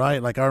 Yeah.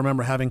 Right? Like I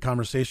remember having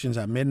conversations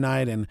at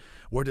midnight and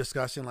we're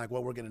discussing like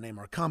what we're going to name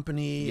our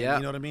company. Yeah.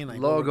 You know what I mean? Like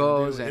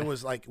logos. It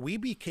was like we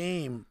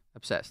became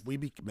obsessed.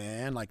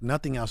 Like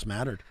nothing else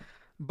mattered.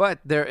 But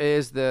there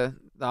is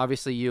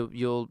obviously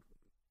you'll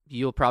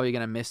probably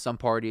going to miss some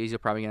parties. You're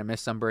probably going to miss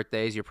some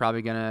birthdays. You're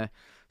probably going to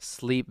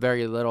sleep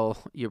very little.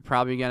 You're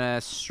probably going to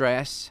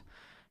stress.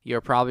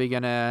 You're probably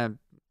going to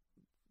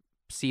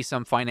see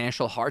some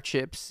financial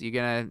hardships. You're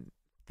gonna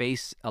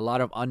face a lot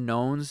of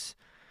unknowns.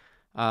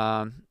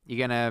 You're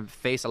gonna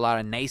face a lot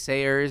of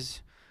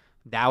naysayers,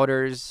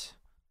 doubters.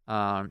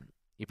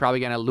 You're probably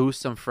gonna lose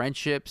some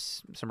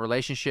friendships, some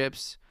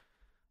relationships.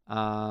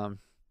 A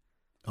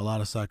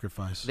lot of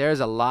sacrifice. There's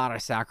a lot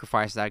of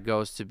sacrifice that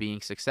goes to being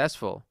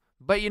successful.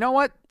 But you know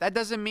what? That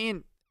doesn't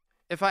mean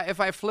if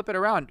I flip it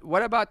around,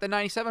 what about the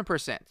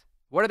 97%?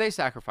 What are they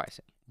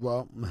sacrificing?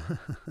 Well,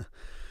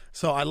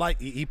 so I like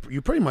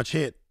you pretty much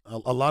hit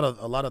a lot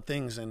of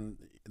things, and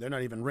they're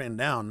not even written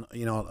down,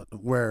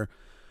 where,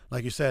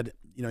 like you said,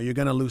 you're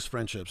going to lose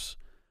friendships.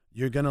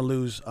 You're going to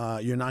lose,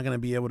 you're not going to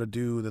be able to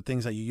do the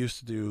things that you used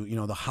to do,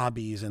 the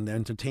hobbies and the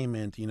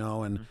entertainment,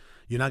 and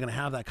you're not going to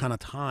have that kind of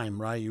time,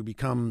 right? You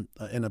become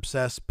an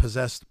obsessed,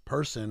 possessed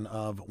person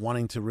of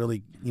wanting to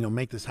really,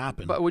 make this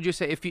happen. But would you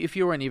say if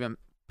you weren't even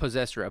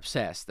possessed or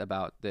obsessed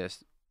about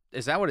this,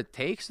 is that what it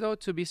takes though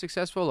to be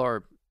successful,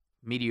 or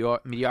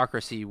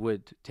mediocrity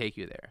would take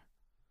you there?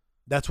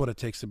 That's what it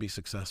takes to be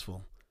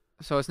successful.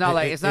 So it's not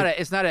it's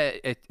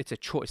a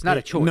choice. It's not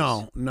a choice.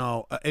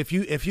 No. If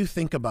you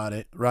think about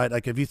it, right?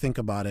 Like if you think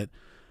about it,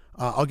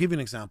 I'll give you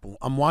an example.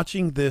 I'm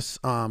watching this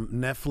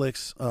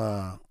Netflix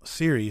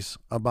series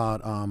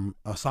about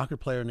a soccer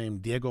player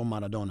named Diego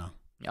Maradona.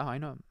 Yeah, I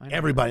know.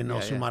 Everybody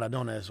knows who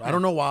Maradona is. I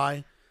don't know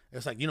why.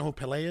 It's like, who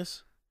Pelé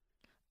is?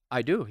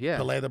 I do, yeah.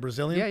 Pelé, the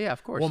Brazilian? Yeah,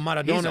 of course. Well,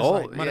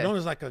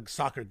 Maradona's like a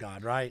soccer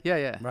god, right?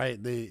 Yeah. Right?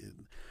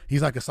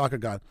 He's like a soccer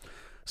god.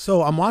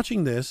 So I'm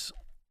watching this,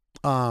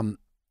 and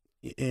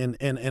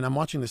I'm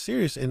watching the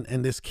series,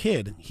 and this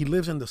kid, he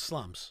lives in the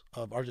slums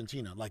of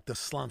Argentina, like the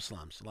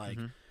slums,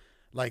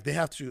 like they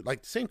have to,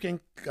 like same thing.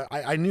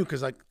 I knew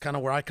because like kind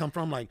of where I come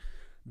from, like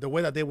the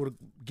way that they would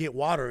get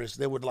water is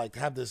they would like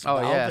have this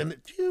valve and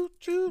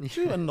choo,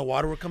 and the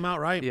water would come out,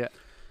 right? Yeah.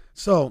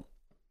 So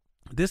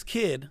this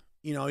kid,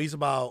 he's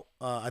about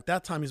at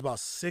that time he's about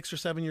 6 or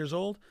 7 years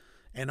old,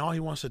 and all he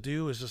wants to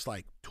do is just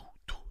like.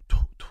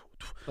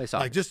 Play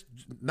soccer. Like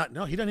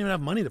he doesn't even have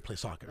money to play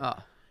soccer. Oh.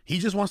 He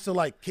just wants to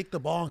like kick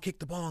the ball and kick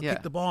the ball and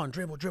kick the ball and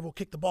dribble,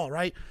 kick the ball,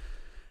 right?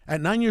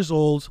 At 9 years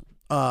old,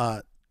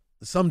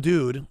 some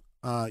dude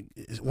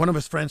one of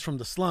his friends from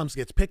the slums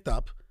gets picked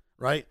up,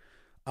 right?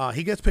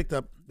 He gets picked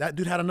up. That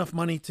dude had enough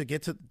money to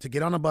get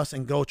on a bus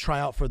and go try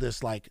out for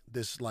this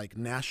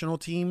national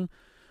team,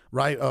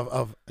 right?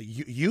 Of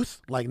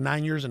youth, like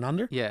 9 years and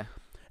under. Yeah.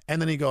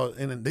 And then he goes,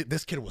 and then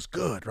this kid was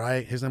good,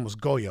 right? His name was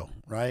Goyo,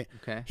 right?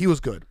 Okay. He was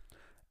good.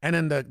 And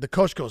then the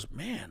coach goes,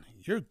 man,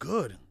 you're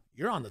good.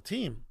 You're on the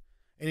team.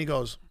 And he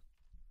goes,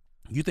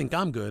 you think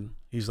I'm good?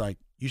 He's like,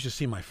 you should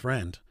see my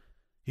friend.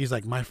 He's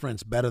like, my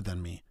friend's better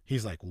than me.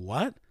 He's like,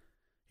 what?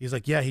 He's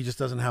like, yeah, he just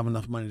doesn't have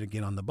enough money to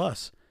get on the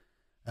bus.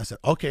 I said,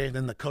 okay.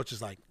 Then the coach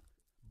is like,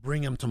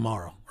 bring him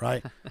tomorrow,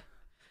 right?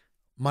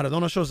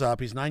 Maradona shows up.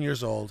 He's 9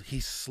 years old. He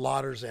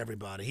slaughters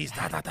everybody. He's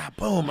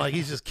boom. Like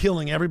he's just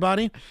killing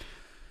everybody.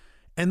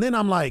 And then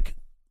I'm like,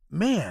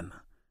 man,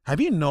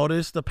 have you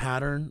noticed the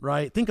pattern,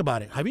 right? Think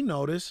about it. Have you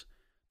noticed?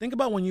 Think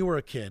about when you were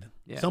a kid.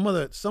 Yeah. Some of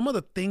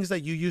the things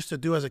that you used to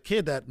do as a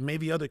kid that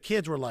maybe other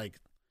kids were like,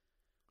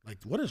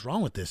 what is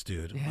wrong with this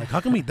dude? Yeah. Like,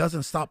 how come he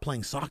doesn't stop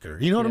playing soccer?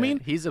 You know what I mean?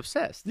 He's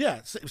obsessed.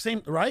 Yeah,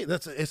 same, right?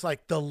 It's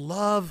like the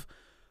love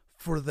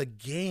for the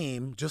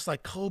game, just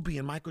like Kobe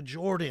and Michael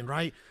Jordan,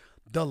 right?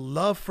 The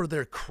love for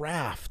their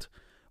craft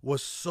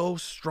was so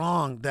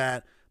strong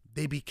that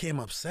they became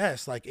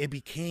obsessed. Like it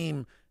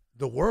became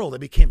the world. It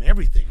became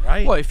everything,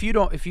 right? Well, if you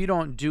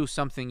don't do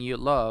something you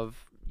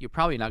love, you're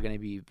probably not going to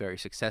be very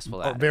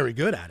successful at it. Very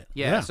good at it.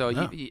 Yeah, so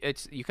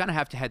you kind of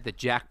have to hit the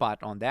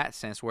jackpot on that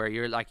sense where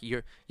you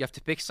have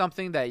to pick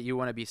something that you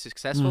want to be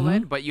successful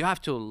in, but you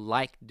have to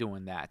like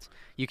doing that.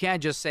 You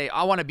can't just say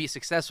I want to be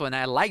successful and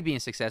I like being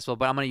successful,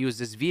 but I'm going to use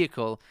this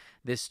vehicle,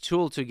 this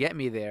tool to get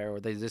me there, or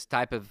this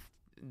type of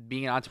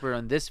being an entrepreneur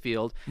in this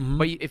field.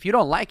 But if you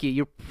don't like it,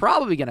 you're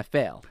probably going to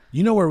fail.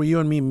 You know where you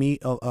and me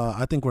meet?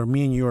 I think where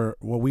me and you are.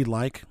 What we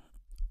like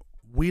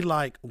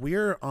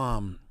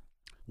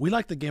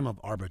the game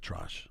of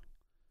arbitrage.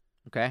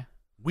 Okay.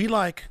 We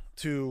like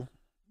to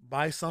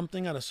buy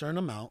something at a certain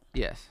amount.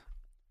 Yes.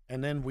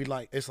 And then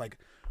it's like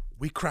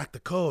we crack the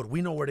code.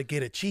 We know where to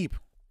get it cheap.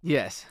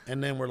 Yes.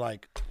 And then we're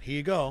like, here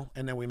you go.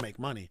 And then we make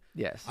money.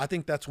 Yes. I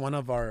think that's one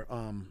of our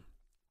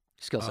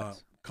Skill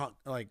sets.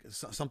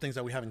 some things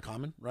that we have in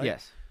common, right?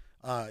 Yes.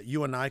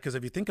 You and I, because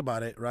if you think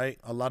about it, right,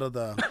 a lot of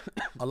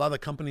the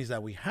companies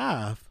that we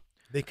have,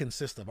 they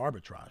consist of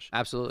arbitrage.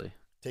 Absolutely.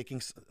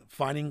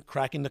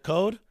 Cracking the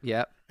code,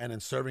 Yep. and then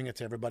serving it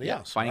to everybody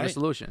else. Finding right? a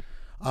solution.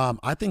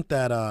 I think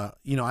that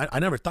I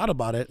never thought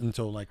about it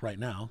until like right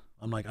now.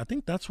 I'm like, I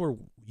think that's where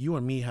you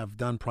and me have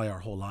done probably our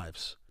whole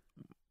lives,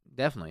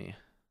 Definitely.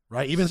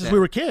 right? Even since we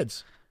were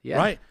kids, Yeah.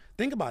 right?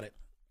 Think about it.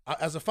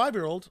 As a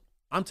 5-year-old,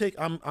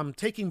 I'm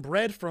taking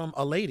bread from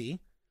a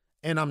lady,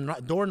 and I'm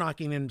not door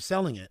knocking and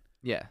selling it.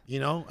 Yeah. You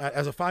know,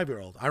 as a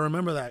 5-year-old, I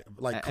remember that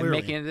like clearly.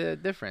 And making the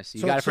difference.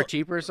 You got it for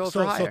cheaper, sold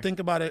for higher. So think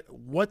about it.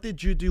 What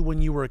did you do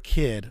when you were a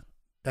kid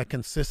that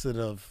consisted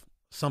of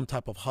some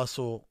type of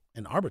hustle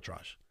and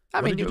arbitrage? I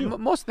mean,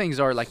 most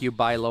things are like you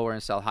buy lower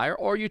and sell higher,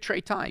 or you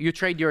trade time. You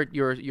trade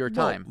your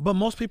time. But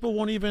most people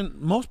won't even.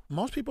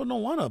 Most people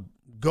don't want to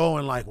go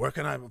and like, where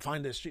can I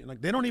find this street?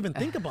 Like they don't even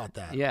think about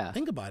that. Yeah.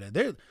 Think about it.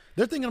 They're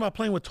thinking about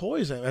playing with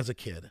toys as a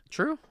kid.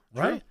 True.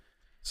 Right. True.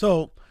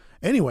 So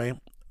anyway,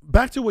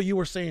 back to what you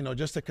were saying, though,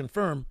 just to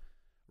confirm,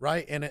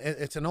 right? And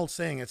it's an old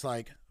saying. It's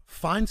like,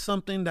 find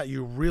something that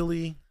you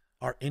really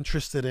are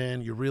interested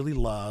in, you really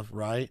love,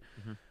 right?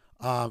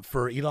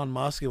 For Elon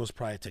Musk, it was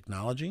probably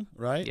technology,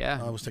 right?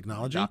 Yeah. It was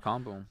technology.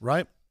 .com boom.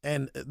 Right?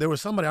 And there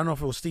was somebody, I don't know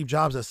if it was Steve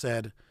Jobs, that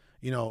said,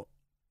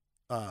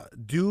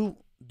 do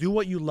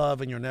what you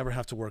love and you'll never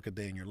have to work a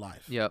day in your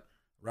life. Yep.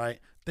 Right?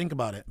 Think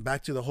about it.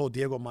 Back to the whole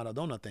Diego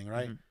Maradona thing,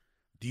 right?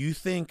 Do you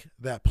think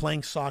that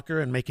playing soccer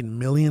and making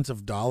millions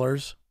of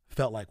dollars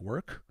felt like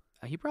work?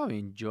 He probably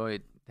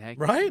enjoyed the heck.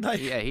 Right?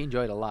 Like, yeah, he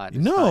enjoyed a lot.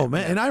 No,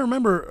 man. Yeah. And I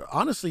remember,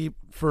 honestly,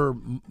 for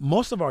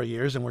most of our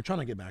years, and we're trying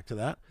to get back to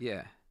that.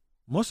 Yeah.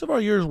 Most of our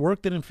years,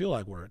 work didn't feel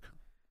like work.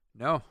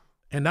 No.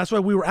 And that's why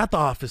we were at the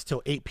office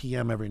till 8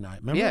 p.m. every night.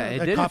 Remember? Yeah,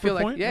 it didn't feel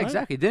like. Yeah, right?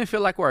 Exactly. It didn't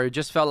feel like work. It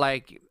just felt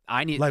like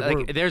I need.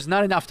 Like there's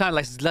not enough time.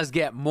 Let's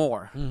get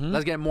more.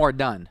 Let's get more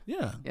done.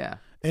 Yeah. Yeah.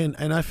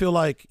 And I feel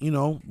like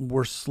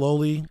we're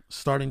slowly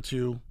starting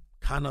to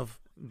kind of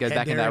get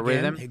back in that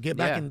rhythm. Get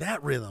back in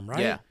that rhythm, right?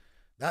 Yeah.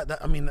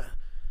 That I mean,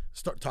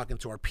 start talking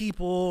to our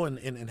people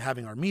and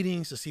having our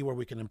meetings to see where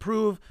we can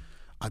improve.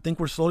 I think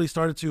we're slowly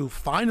starting to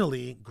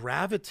finally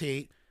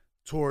gravitate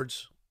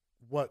towards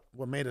what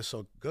made us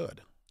so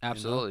good.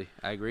 Absolutely.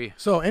 I agree.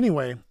 So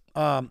anyway,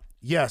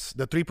 yes,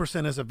 the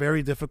 3% is a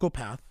very difficult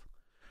path,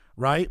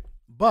 right?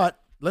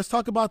 But let's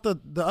talk about the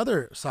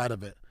other side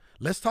of it.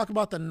 Let's talk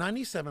about the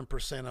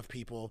 97% of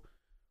people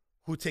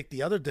who take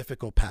the other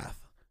difficult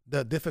path,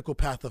 the difficult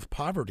path of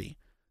poverty,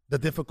 the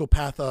difficult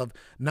path of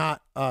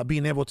not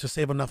being able to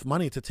save enough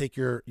money to take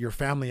your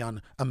family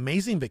on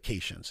amazing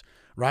vacations,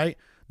 right?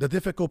 The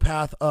difficult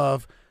path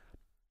of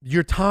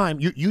your time,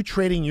 you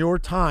trading your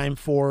time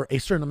for a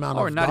certain amount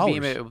of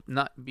dollars.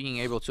 Not being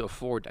able to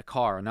afford a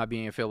car, not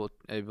being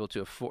able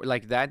to afford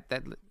like that.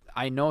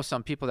 I know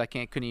some people that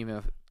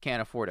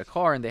can't afford a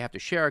car and they have to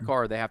share a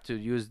car, or they have to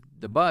use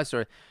the bus,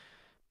 or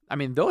I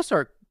mean those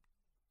are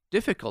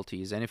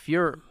difficulties, and if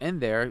you're in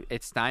there,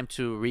 it's time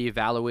to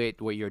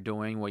reevaluate what you're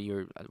doing,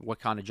 what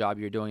kind of job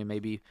you're doing, and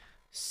maybe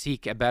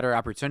seek a better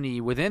opportunity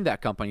within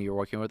that company you're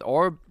working with,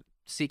 or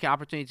seek an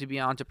opportunity to be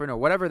an entrepreneur,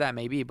 whatever that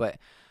may be. But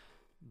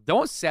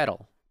don't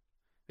settle,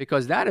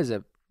 because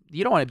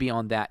you don't want to be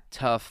on that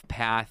tough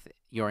path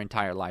your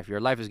entire life.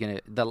 Life is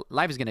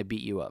gonna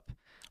beat you up.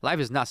 Life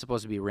is not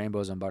supposed to be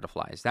rainbows and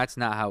butterflies. That's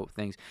not how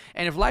things.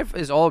 And if life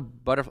is all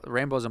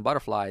rainbows and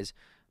butterflies,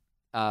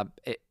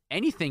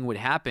 anything would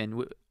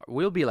happen.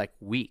 We'll be like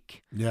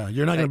weak. Yeah,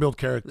 you're not gonna build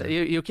character.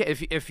 You can,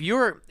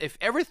 if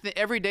everything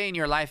every day in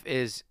your life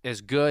is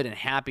good and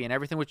happy and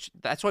everything, which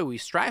that's what we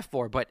strive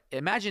for. But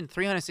imagine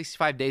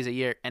 365 days a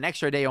year, an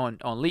extra day on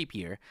leap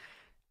year.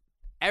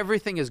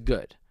 Everything is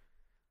good.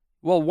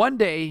 Well, one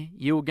day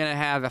you're gonna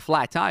have a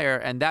flat tire,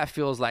 and that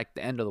feels like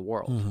the end of the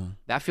world. Mm-hmm.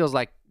 That feels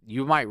like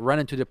you might run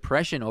into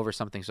depression over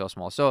something so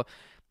small. So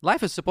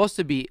life is supposed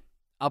to be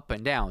up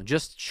and down.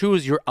 Just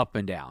choose your up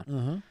and down.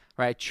 Mm-hmm.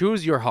 Right?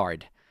 Choose your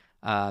hard,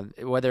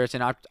 whether it's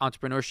an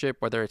entrepreneurship,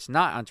 whether it's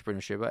not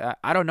entrepreneurship.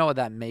 I don't know what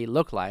that may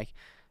look like.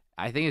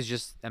 I think it's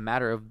just a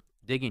matter of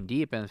digging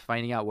deep and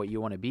finding out what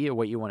you want to be or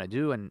what you want to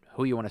do and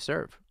who you want to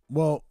serve.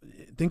 Well,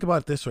 think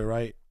about it this way,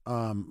 right?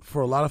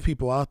 For a lot of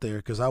people out there,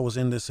 because I was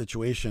in this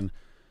situation,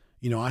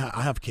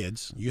 I have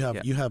kids. You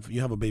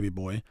have a baby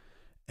boy,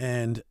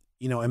 and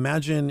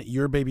imagine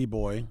your baby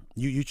boy.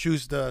 You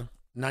choose the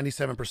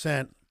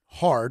 97%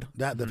 hard,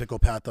 that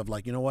difficult path of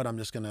like, you know what, I'm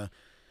just gonna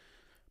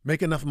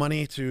make enough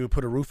money to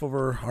put a roof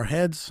over our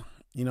heads,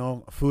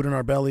 food in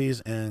our bellies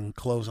and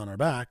clothes on our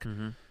back,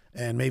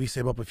 and maybe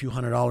save up a few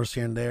 $100s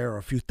here and there or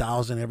a few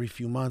thousand every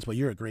few months. But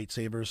you're a great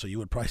saver, so you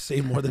would probably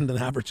save more than the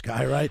average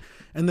guy, right?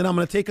 And then I'm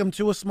going to take them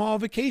to a small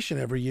vacation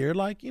every year,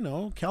 like,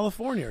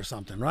 California or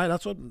something, right?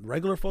 That's what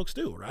regular folks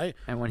do, right?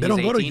 And when they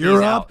don't go to 18,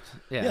 Europe.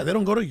 Yeah, they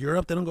don't go to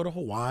Europe. They don't go to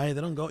Hawaii.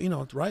 They don't go,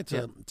 right,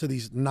 to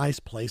these nice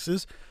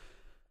places.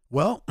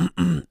 Well,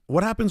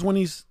 what happens when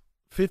he's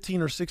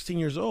 15 or 16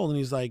 years old and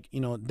he's like,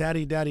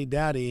 daddy,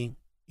 I'm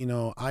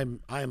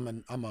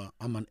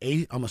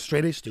a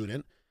straight A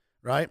student,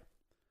 right?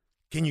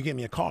 Can you get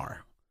me a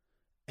car?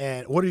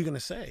 And what are you going to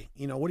say?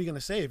 What are you going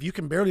to say? If you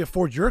can barely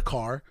afford your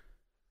car,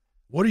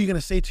 what are you going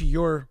to say to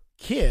your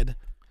kid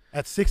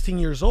at 16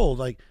 years old?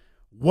 Like,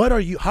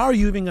 how are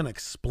you even going to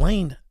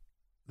explain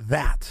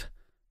that?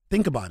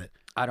 Think about it.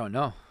 I don't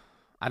know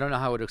how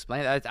I would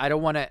explain that. I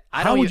don't want to.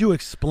 How would you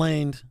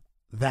explain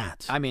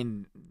that? I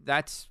mean,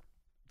 that's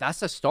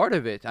the start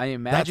of it. I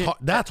imagine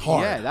that's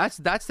hard. Yeah,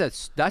 that's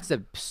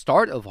the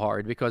start of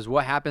hard, because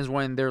what happens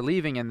when they're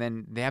leaving and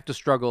then they have to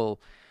struggle.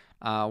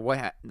 I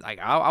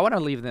want to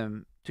leave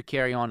them to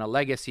carry on a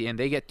legacy, and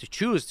they get to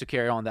choose to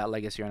carry on that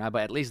legacy or not.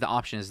 But at least the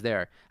option is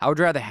there. I would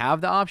rather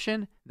have the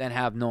option than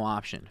have no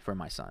option for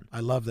my son. I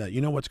love that. You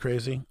know what's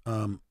crazy?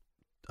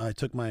 I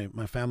took my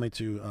family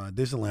to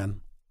Disneyland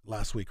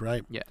last week,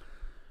 right? Yeah.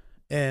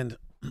 And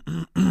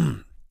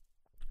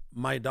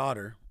my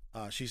daughter,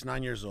 she's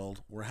 9 years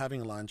old. We're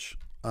having lunch,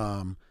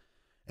 and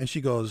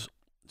she goes,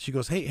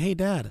 hey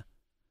dad,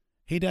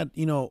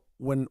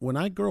 when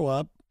I grow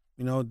up,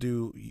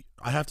 do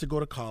I have to go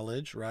to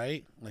college,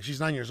 right? Like, she's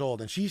 9 years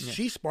old, and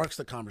she sparks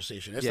the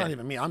conversation. It's not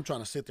even me. I'm trying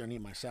to sit there and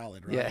eat my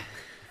salad, right?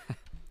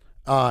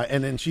 Yeah.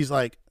 And then she's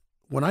like,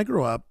 when I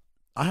grow up,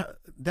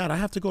 Dad, I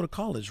have to go to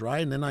college,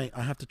 right? And then I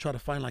have to try to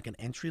find like an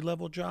entry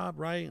level job,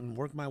 right? And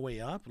work my way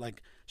up.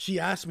 Like, she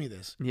asked me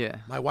this. Yeah.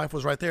 My wife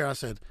was right there. I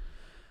said,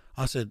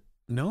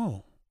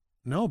 no,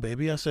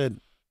 baby. I said,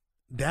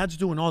 Dad's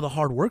doing all the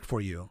hard work for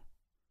you.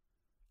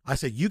 I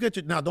said,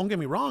 now don't get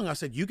me wrong. I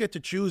said, you get to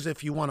choose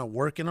if you want to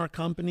work in our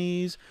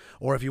companies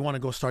or if you want to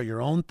go start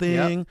your own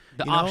thing. Yep.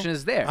 The option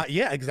is there.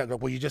 Yeah, exactly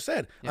what you just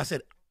said. Yeah. I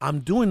said, I'm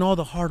doing all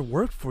the hard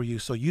work for you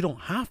so you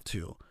don't have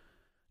to.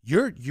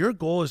 Your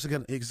goal is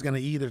gonna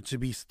either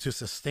to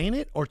sustain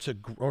it or to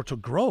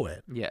grow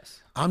it.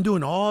 Yes. I'm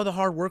doing all the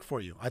hard work for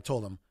you. I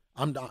told him.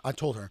 I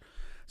told her.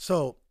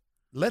 So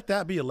let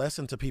that be a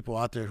lesson to people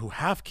out there who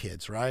have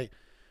kids, right?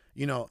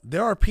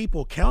 There are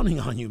people counting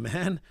on you,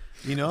 man.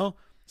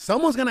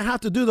 Someone's gonna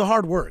have to do the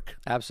hard work.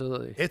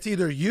 Absolutely. It's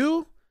either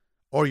you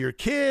or your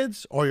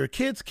kids or your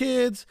kids'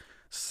 kids.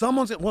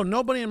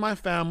 Nobody in my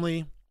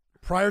family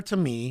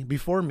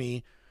before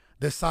me,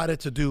 decided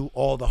to do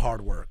all the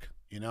hard work.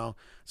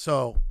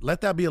 So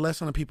let that be a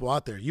lesson to people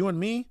out there. You and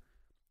me,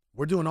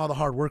 we're doing all the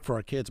hard work for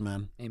our kids,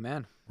 man.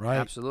 Amen. Right?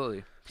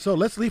 Absolutely. So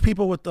let's leave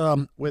people with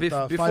 5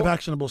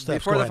 actionable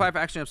steps. Before the 5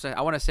 actionable steps,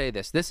 I want to say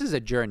this. This is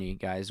a journey,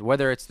 guys.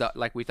 Whether it's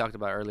like we talked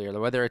about earlier,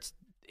 whether it's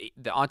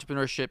the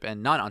entrepreneurship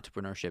and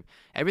non-entrepreneurship,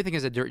 everything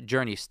is a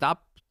journey.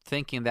 Stop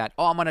thinking that,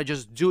 I'm gonna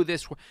just do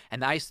this,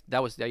 and that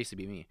used to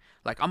be me.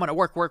 Like, I'm gonna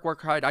work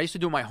hard. I used to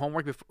do my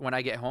homework when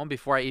I get home.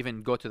 Before I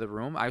even go to the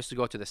room, I used to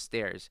go to the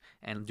stairs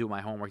and do my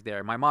homework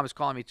there. My mom is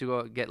calling me to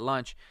go eat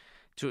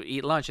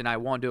lunch, and I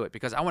won't do it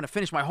because I want to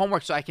finish my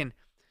homework so I can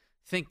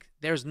think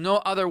there's no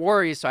other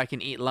worries, so I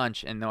can eat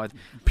lunch and know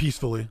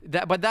peacefully.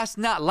 But that's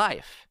not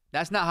life.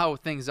 That's not how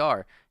things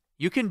are.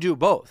 You can do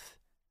both.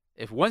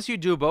 If once you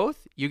do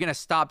both, you're gonna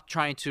stop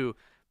trying to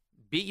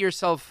beat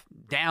yourself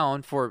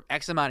down for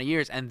X amount of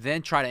years and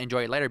then try to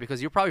enjoy it later,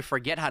 because you'll probably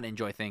forget how to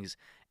enjoy things,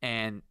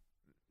 and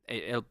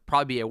it'll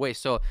probably be a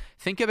waste. So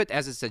think of it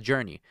as it's a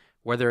journey,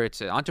 whether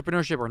it's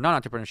entrepreneurship or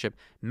non-entrepreneurship.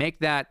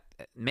 Make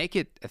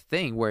it a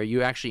thing where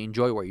you actually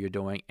enjoy what you're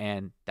doing,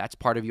 and that's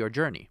part of your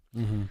journey.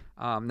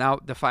 Now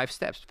the 5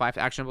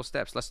 actionable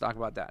steps. Let's talk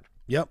about that.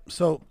 Yep.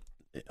 So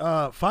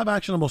 5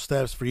 actionable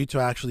steps for you to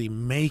actually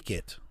make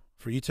it,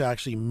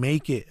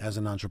 as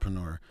an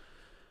entrepreneur.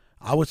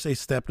 I would say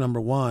step number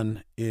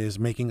 1 is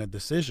making a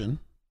decision,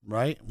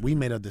 right? We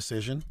made a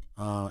decision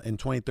in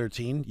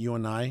 2013. You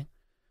and I,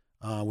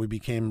 we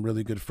became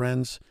really good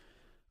friends,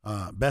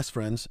 best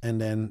friends. And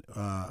then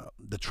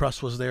the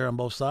trust was there on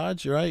both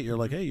sides, right? You're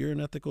like, hey, you're an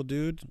ethical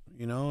dude,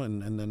 you know?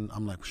 And then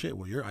I'm like, shit,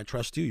 well, I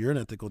trust you. You're an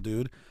ethical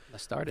dude.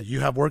 Let's start it.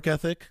 You have work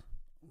ethic.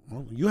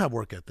 Well, you have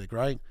work ethic,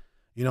 right?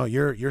 You know,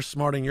 you're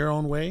smart in your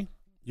own way.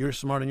 You're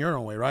smart in your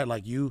own way, right?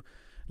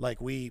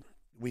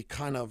 We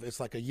kind of, it's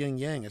like a yin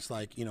yang. It's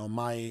like, you know,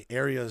 my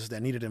areas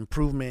that needed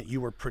improvement,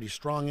 you were pretty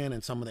strong in,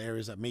 and some of the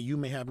areas that you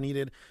may have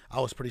needed, I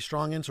was pretty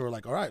strong in. So we're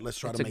like, all right, let's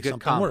try to make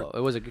something work.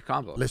 It was a good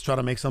combo. Let's try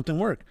to make something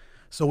work.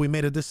 So we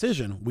made a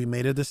decision. We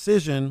made a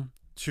decision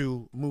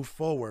to move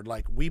forward.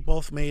 Like, we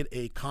both made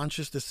a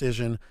conscious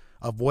decision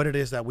of what it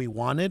is that we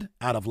wanted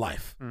out of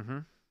life.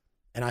 And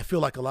I feel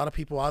like a lot of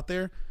people out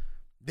there,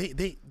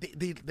 they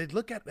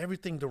look at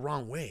everything the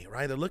wrong way,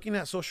 right? They're looking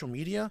at social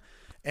media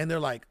and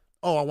they're like,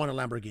 oh, I want a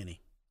Lamborghini.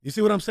 You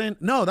see what I'm saying?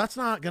 No, that's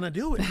not going to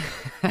do it.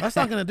 That's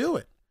not going to do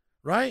it,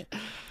 right?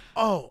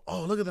 Oh,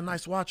 look at the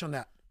nice watch on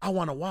that. I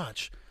want a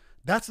watch.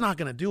 That's not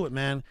going to do it,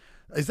 man.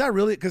 Is that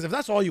really? Because if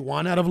that's all you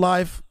want out of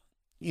life,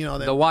 you know,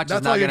 the watch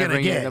that's is all not you're going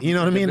to get. You know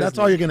what I mean? That's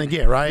all you're going to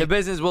get, right? The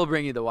business will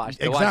bring you the watch.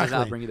 The watch does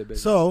not bring you the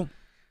business. So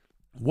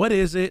what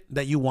is it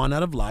that you want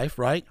out of life,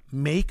 right?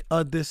 Make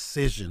a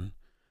decision.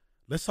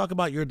 Let's talk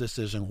about your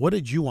decision. What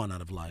did you want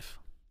out of life?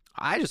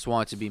 I just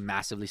wanted to be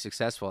massively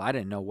successful. I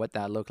didn't know what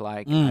that looked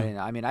like.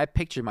 I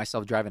pictured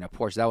myself driving a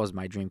Porsche. That was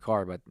my dream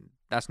car, but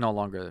that's no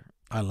longer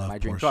my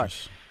dream car.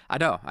 I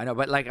know.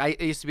 But like,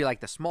 it used to be like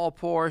the small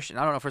Porsche, and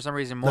I don't know, for some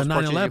reason, most the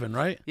Porsches, 911,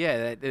 right?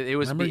 Yeah, it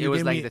was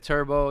like the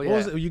turbo. What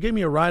was it? You gave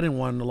me a ride in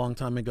one a long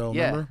time ago.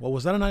 Yeah. Remember? What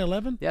was that, a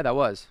 911? Yeah, that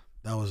was.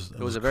 It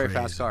was a very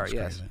fast car.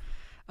 Yes.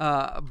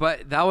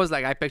 But that was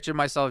like, I pictured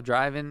myself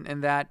driving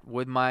in that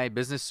with my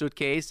business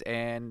suitcase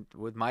and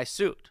with my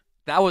suit.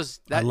 That was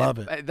that. I love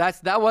it.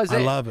 That was it.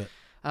 I love it.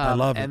 I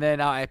love it. And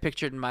then I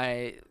pictured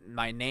my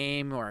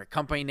name or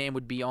company name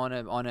would be on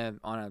a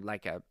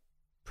like a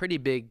pretty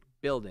big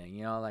building,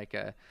 you know, like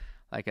a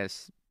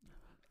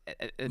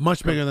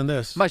much bigger than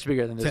this. Much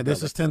bigger than this.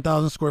 This is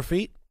 10,000 square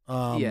feet.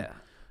 Yeah.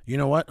 You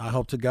know what? I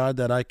hope to God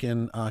that I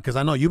can, because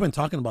I know you've been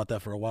talking about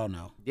that for a while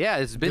now. Yeah,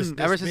 it's been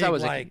ever since I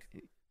was like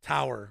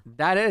tower.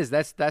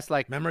 That's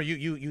like. Remember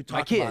you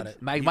talked about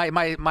it.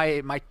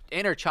 My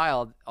inner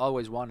child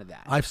always wanted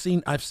that. I've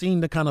seen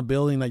the kind of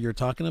building that you're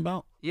talking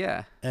about.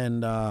 Yeah.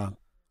 And I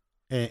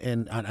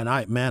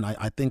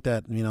think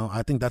that, you know,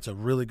 I think that's a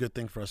really good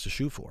thing for us to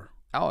shoot for.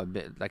 Oh, a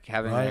bit like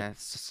having a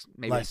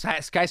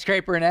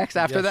skyscraper next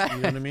after that. You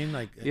know what I mean?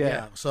 Like,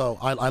 yeah. So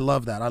I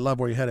love that. I love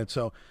where you're headed.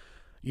 So,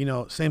 you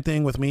know, same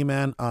thing with me,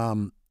 man.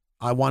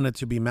 I wanted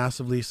to be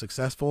massively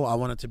successful. I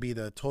wanted to be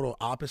the total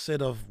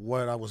opposite of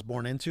what I was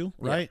born into,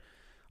 right?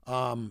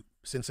 Yeah.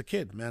 Since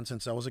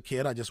I was a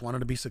kid, I just wanted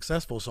to be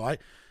successful. So I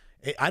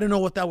didn't know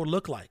what that would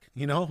look like,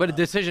 you know? But a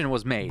decision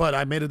was made. But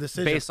I made a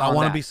decision. Based on I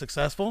want that. to be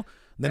successful.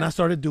 Then I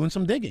started doing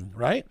some digging,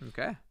 right?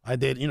 Okay. I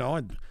did, you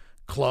know,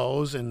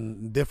 clothes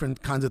and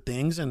different kinds of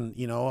things, and,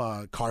 you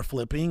know, car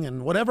flipping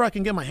and whatever I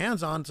can get my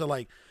hands on to,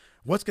 like,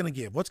 what's going to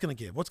give?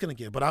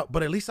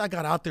 But at least I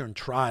got out there and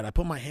tried. I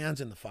put my hands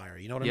in the fire.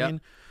 You know what I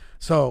mean?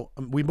 So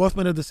we both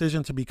made a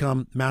decision to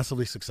become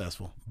massively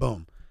successful.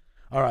 Boom.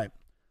 All right.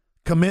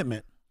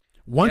 Commitment.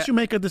 Once you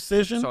make a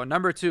decision. So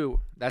number 2,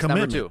 that's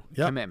commitment. number 2.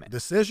 Yep. Commitment.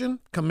 Decision,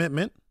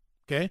 commitment.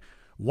 Okay.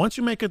 Once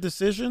you make a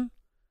decision,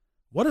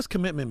 what does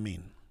commitment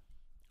mean?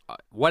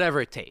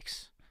 Whatever it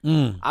takes.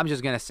 I'm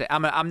just gonna say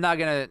I'm not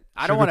gonna.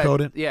 I don't want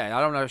to. Yeah,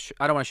 I don't want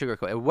to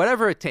sugarcoat it.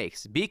 Whatever it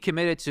takes, be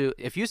committed to.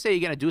 If you say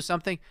you're gonna do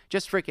something,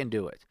 just freaking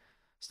do it.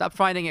 Stop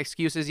finding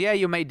excuses. Yeah,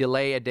 you may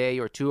delay a day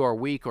or 2 or a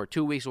week or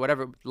 2 weeks or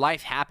whatever.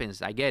 Life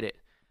happens. I get it,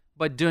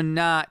 but do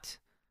not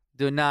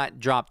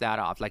drop that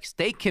off. Like,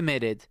 stay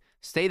committed,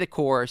 stay the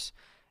course,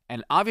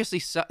 and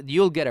obviously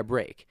you'll get a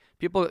break.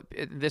 People,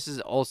 this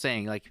is old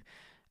saying, like.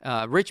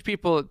 Rich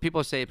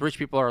people say rich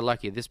people are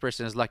lucky. This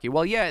person is lucky.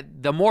 Well, yeah,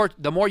 the more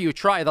you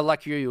try, the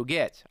luckier you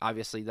get.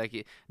 Obviously,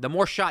 like, the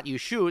more shot you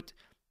shoot,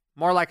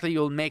 more likely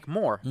you'll make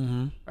more.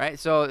 Right?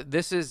 So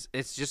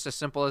it's just as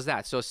simple as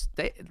that. So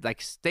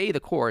stay the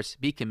course,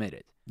 be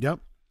committed. Yep.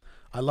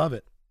 I love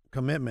it.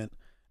 Commitment.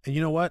 And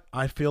you know what?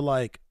 I feel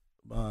like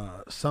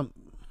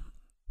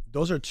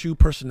those are 2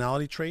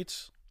 personality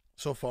traits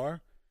so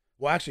far.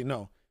 Well, actually,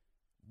 no.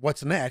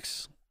 What's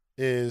next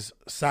is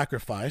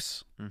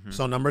sacrifice.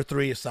 So number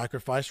 3 is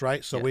sacrifice,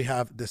 right? So we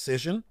have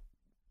decision,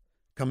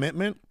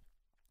 commitment,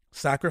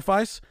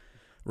 sacrifice,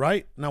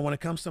 right? Now, when it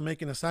comes to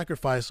making a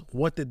sacrifice,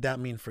 what did that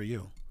mean for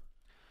you?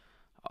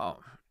 Oh,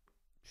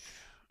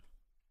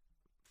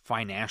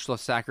 financial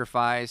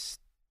sacrifice,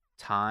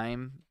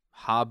 time,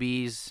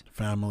 hobbies,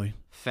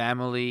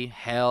 family.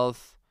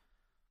 health,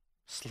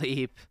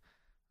 sleep,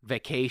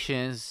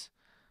 vacations,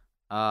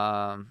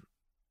 nice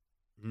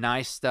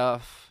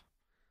stuff.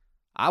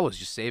 I was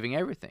just saving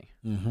everything.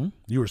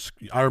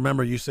 I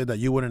remember you said that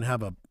you wouldn't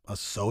have a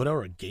soda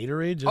or a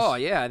Gatorade. Oh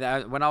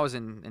yeah, when I was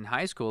in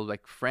high school,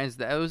 like friends,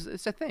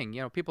 it's a thing.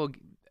 You know, people,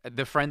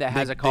 the friend that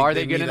has a car,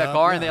 they get in a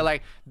car and they're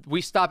like,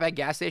 we stop at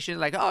gas station,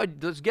 like, oh,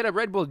 let's get a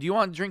Red Bull. Do you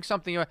want to drink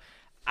something?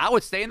 I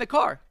would stay in the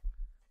car,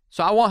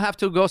 so I won't have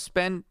to go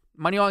spend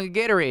money on a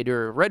Gatorade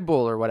or Red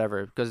Bull or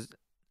whatever, because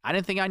I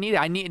didn't think I needed.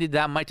 I needed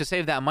that money to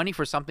save that money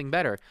for something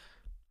better.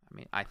 I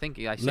mean, I think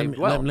I saved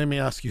well. Let me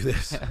ask you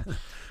this.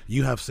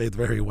 You have saved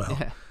very well.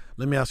 Yeah.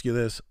 Let me ask you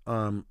this.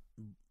 Do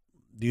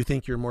you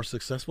think you're more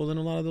successful than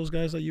a lot of those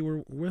guys that you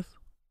were with?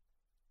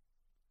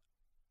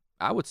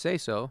 I would say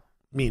so.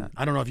 I mean,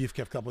 I don't know if you've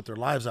kept up with their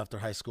lives after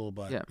high school,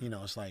 but, yeah. you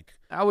know, it's like.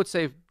 I would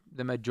say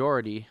the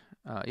majority.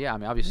 Yeah, I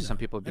mean, obviously some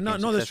people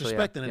became no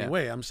disrespect in any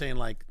way. I'm saying,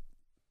 like,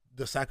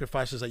 the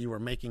sacrifices that you were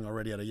making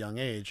already at a young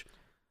age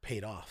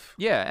paid off.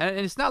 Yeah, and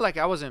it's not like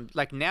I wasn't,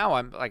 like, now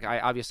I'm, like,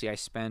 I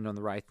spend on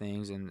the right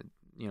things and,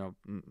 you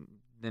know,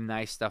 the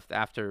nice stuff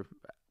after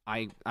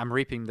I'm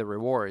reaping the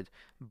reward.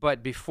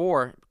 But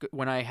before,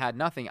 when I had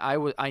nothing, I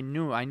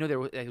knew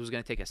that it was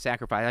going to take a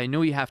sacrifice. I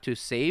knew you have to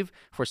save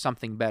for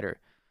something better.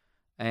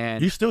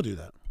 And you still do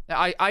that.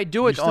 I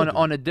do it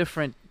on a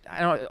different,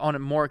 on a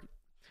more,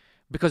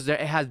 because it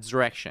has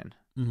direction.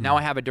 Now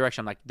I have a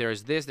direction. I'm like,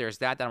 there's this, there's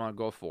that I'm going to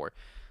go for.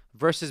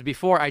 Versus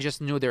before, I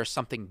just knew there's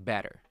something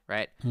better,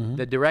 right?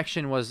 The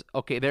direction was,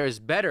 okay, there is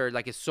better,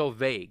 like it's so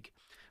vague.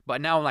 But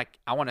now I'm like,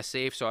 I want to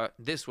save, so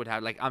this would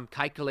have, like, I'm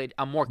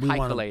more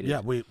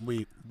calculated.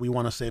 We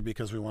want to save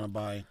because we want to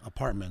buy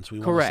apartments. We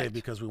want Correct. to save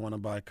because we want to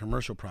buy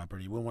commercial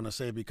property. We want to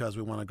save because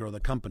we want to grow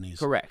the companies.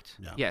 Correct.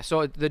 Yeah. Yeah,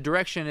 so the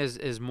direction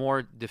is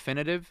more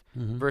definitive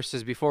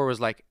versus before was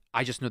like,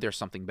 I just knew there's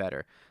something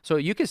better. So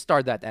you can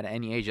start that at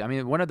any age. I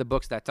mean, one of the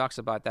books that talks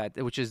about that,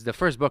 which is the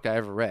first book I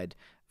ever read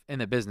in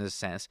the business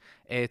sense,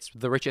 it's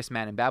The Richest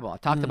Man in Babylon.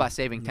 It talked about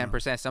saving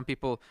 10%. Some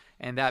people,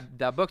 and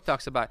that book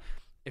talks about,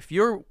 if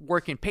you're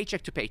working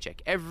paycheck to paycheck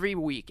every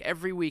week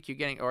you're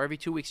getting, or every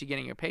 2 weeks you're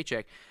getting your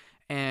paycheck,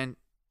 and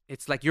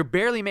it's like you're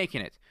barely making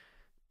it,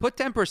 put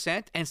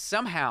 10%, and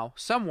somehow,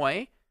 some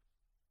way,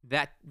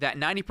 that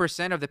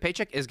 90% of the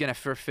paycheck is gonna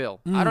fulfill.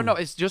 I don't know.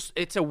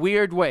 It's a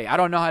weird way. I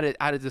don't know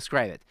how to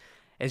describe it.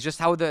 It's just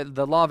how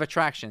the law of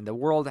attraction,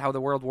 how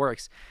the world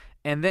works,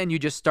 and then you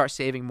just start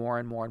saving more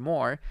and more and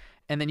more.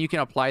 And then you can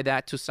apply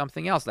that to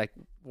something else. Like,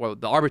 well,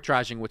 the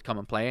arbitraging would come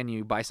and play, and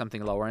you buy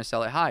something lower and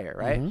sell it higher,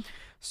 right?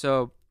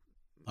 So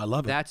I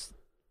love it.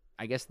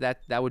 I guess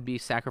that would be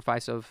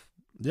sacrifice of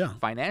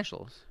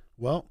financials.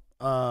 Well,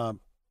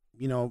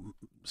 you know,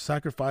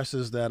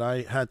 sacrifices that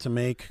I had to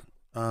make,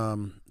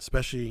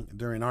 especially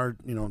during our,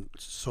 you know,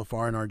 so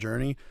far in our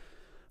journey,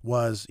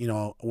 was, you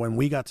know, when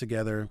we got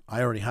together,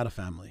 I already had a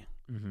family,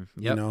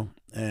 you know,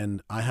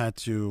 and I had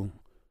to,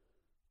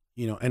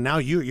 you know, and now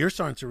you're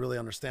starting to really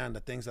understand the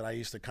things that I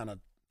used to kind of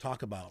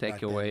talk about.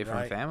 Take away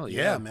from family.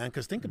 Yeah, man.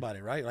 Because think about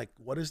it, right? Like,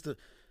 what is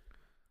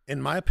in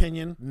my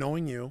opinion,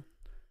 knowing you,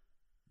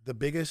 the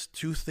biggest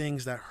two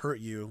things that hurt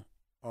you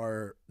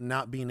are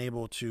not being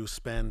able to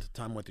spend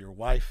time with your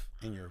wife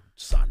and your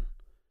son.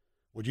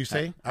 Would you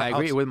say? I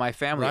agree with my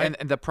family. Right?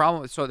 And the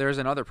problem, so there's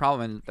another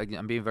problem, and like,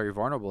 I'm being very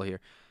vulnerable here.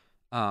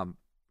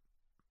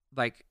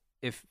 Like,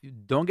 if you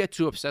don't get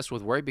too obsessed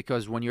with work,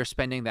 because when you're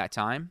spending that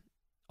time,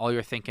 all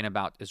you're thinking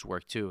about is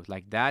work too.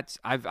 Like,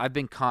 I've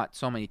been caught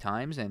so many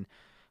times, and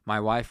my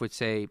wife would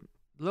say,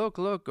 look,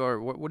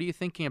 or what are you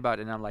thinking about?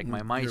 And I'm like,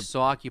 my mind's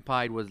so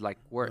occupied with, like,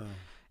 work.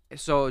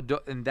 So,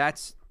 and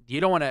that's,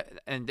 you don't want to,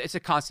 and it's a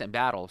constant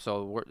battle.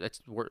 So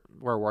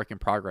we're a work in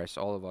progress.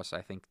 All of us,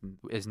 I think,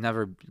 is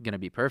never going to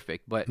be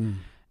perfect, but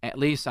at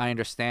least I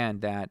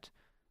understand that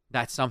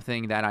that's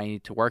something that I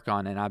need to work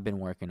on, and I've been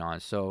working on.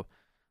 So,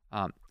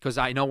 because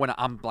I know when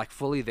I'm, like,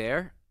 fully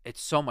there, it's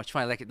so much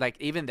fun. Like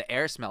even the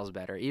air smells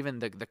better. Even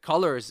the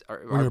colors are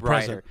brighter.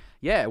 Present.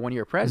 Yeah, when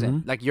you're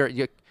present, like you're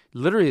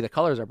literally, the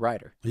colors are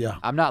brighter. Yeah,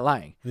 I'm not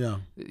lying. Yeah,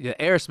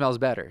 the air smells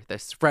better.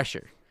 That's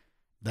fresher.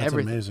 That's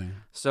everything. Amazing.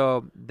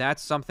 So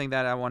that's something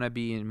that I want to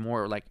be in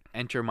more, like,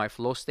 enter my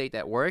flow state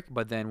at work.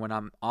 But then when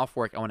I'm off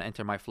work, I want to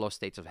enter my flow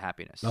states of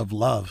happiness, of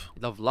love.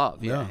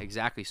 Yeah,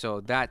 exactly.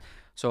 So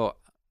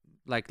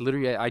like,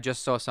 literally, I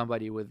just saw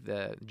somebody with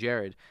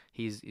Jared.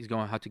 He's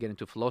going how to get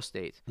into flow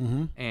state,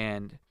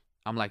 and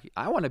I'm like,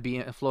 I want to be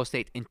in a flow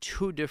state in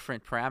two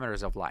different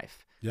parameters of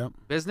life. Yep.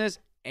 Business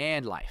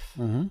and life.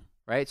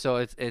 Right? So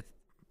it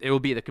will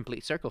be the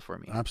complete circle for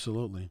me.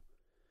 Absolutely.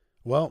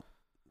 Well,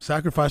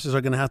 sacrifices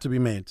are going to have to be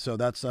made. So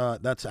that's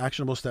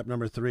actionable step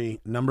number 3.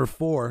 Number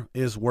 4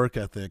 is work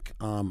ethic.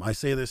 I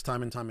say this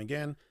time and time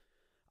again.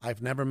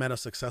 I've never met a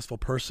successful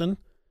person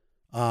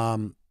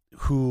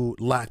who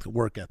lacked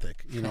work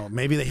ethic. You know,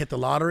 maybe they hit the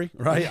lottery,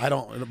 right? I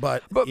don't,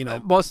 but you know,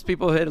 most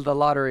people hit the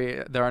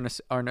lottery, they're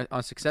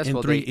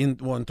unsuccessful.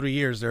 in 3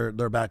 years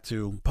they're back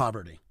to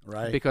poverty,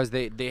 right? Because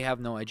they have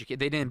no education.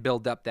 They didn't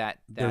build up that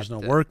there's no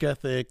work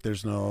ethic.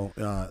 There's no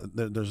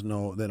they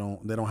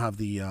don't have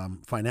the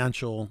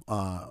financial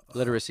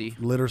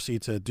literacy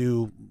to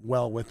do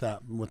well with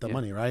that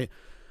money, right?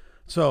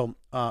 So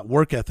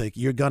work ethic,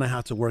 you're gonna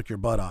have to work your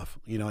butt off.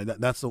 You know,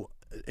 that's the.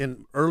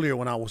 And earlier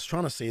when I was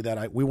trying to say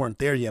that, we weren't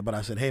there yet, but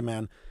I said, hey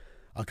man,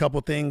 a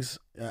couple things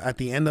at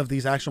the end of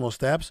these actionable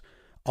steps.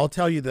 I'll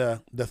tell you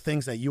the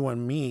things that you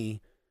and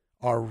me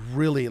are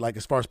really like,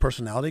 as far as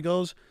personality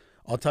goes.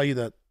 I'll tell you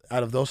that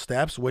out of those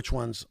steps, which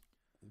ones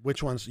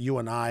you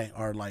and I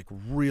are like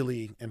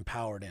really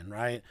empowered in,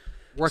 right?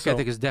 Work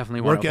ethic is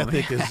definitely one of them. Work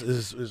ethic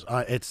is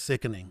it's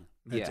sickening.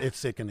 It's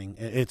sickening.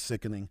 It's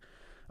sickening.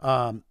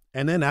 And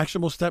then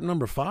actionable step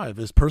number 5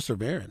 is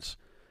perseverance.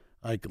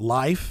 Like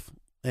life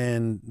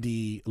and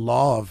the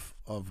law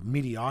of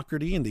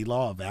mediocrity and the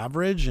law of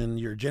average and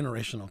your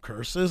generational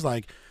curses,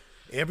 like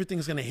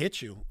everything's going to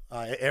hit you.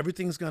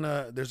 There's going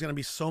to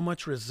be so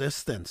much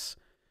resistance.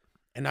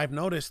 And I've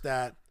noticed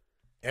that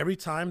every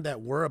time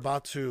that we're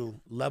about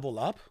to level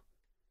up,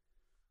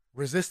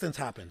 resistance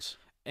happens.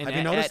 And have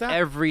you noticed that?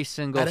 Every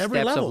single steps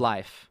level of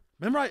life.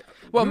 Remember,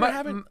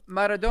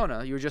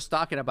 Maradona, you were just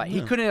talking about.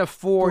 He couldn't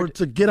afford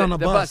to get on a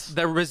bus.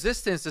 The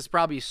resistance is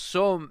probably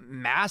so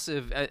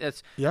massive.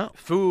 It's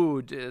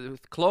food,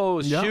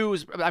 clothes,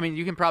 shoes. I mean,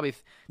 you can probably.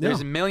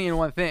 There's a million and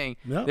one thing.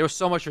 Yeah. There was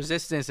so much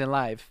resistance in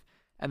life,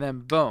 and then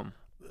boom.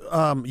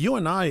 You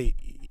and I,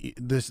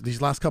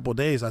 these last couple of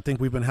days, I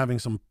think we've been having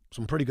some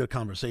pretty good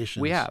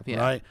conversations. We have, yeah.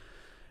 Right.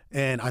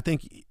 And I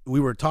think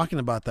we were talking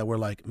about that. We're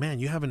like, man,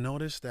 you haven't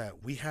noticed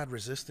that we had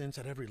resistance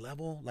at every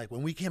level? Like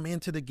when we came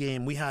into the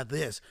game, we had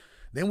this.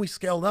 Then we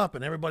scaled up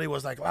and everybody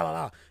was like, la, la,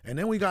 la. And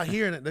then we got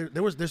here and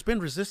there's been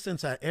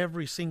resistance at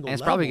every single level.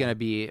 And it's probably going to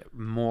be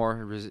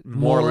more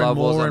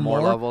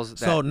levels.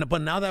 So,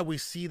 but now that we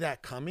see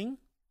that coming,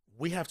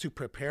 we have to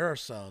prepare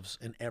ourselves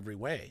in every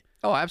way.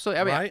 Oh, absolutely.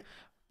 I mean, right?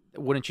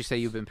 Wouldn't you say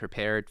you've been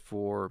prepared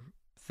for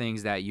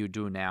things that you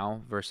do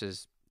now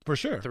versus for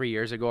sure 3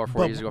 years ago or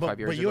 4 years ago, 5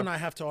 years ago? But you and I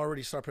have to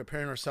already start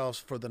preparing ourselves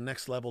for the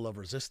next level of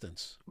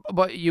resistance.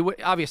 But you would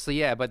obviously,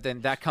 yeah. But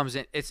then that comes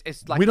in. It's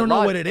like we don't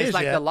know what it is. It's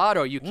like yet. the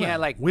lotto. You can't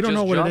like. We don't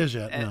just know what jump it is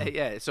yet. No.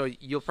 Yeah. So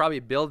you'll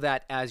probably build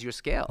that as your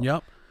scale.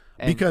 Yep.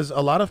 Because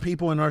a lot of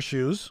people in our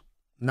shoes,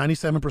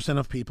 97%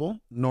 of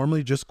people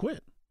normally just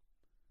quit.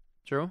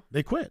 True.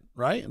 They quit,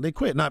 right? They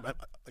quit. Not.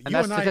 And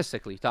that's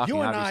statistically talking.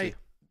 You and obviously.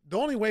 the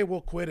only way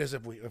we'll quit is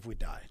if we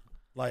die.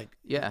 Like,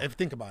 if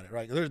think about it,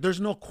 right?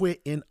 There's no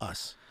quit in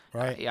us.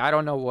 Right. I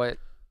don't know what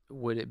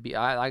would it be.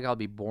 I'll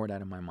be bored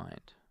out of my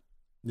mind.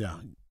 Yeah.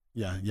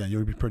 You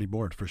would be pretty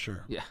bored for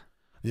sure.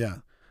 Yeah.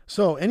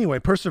 So anyway,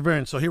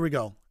 perseverance. So here we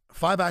go.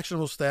 5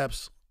 actionable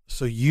steps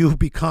so you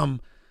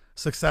become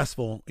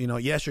successful. You know,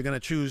 yes, you're going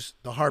to choose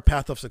the hard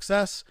path of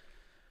success,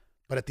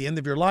 but at the end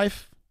of your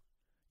life,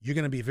 you're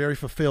going to be very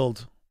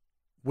fulfilled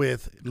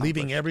with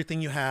leaving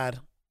everything you had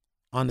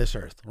on this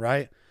earth.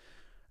 Right.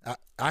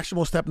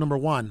 Actionable step number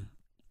 1.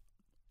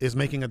 Is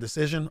making a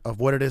decision of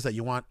what it is that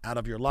you want out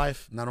of your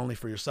life, not only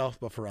for yourself,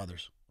 but for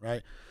others,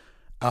 right?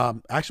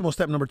 Actionable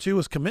step number 2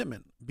 is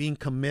commitment, being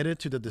committed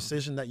to the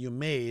decision that you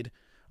made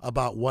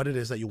about what it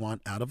is that you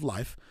want out of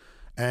life.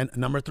 And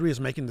number 3 is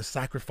making the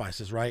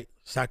sacrifices, right?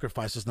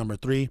 Sacrifices, number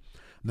 3.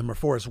 Number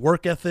 4 is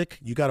work ethic.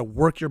 You got to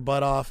work your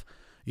butt off,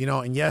 you know,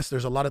 and yes,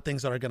 there's a lot of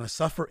things that are going to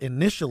suffer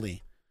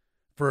initially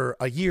for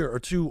a year or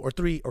 2 or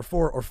 3 or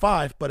 4 or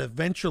 5, but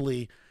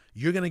eventually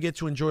you're going to get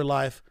to enjoy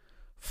life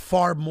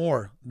far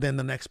more than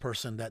the next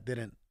person that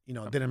didn't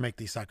make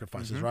these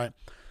sacrifices, right?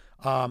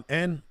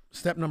 And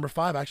step number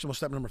 5, actionable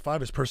step number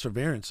 5 is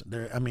perseverance.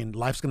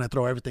 Life's going to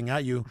throw everything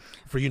at you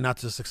for you not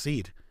to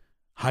succeed.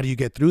 How do you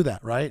get through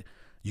that, right?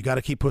 You got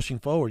to keep pushing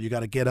forward. You got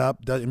to get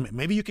up.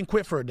 Maybe you can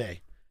quit for a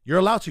day. You're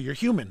allowed to. You're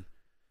human.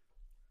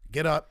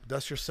 Get up,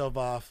 dust yourself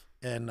off,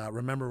 and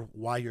remember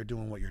why you're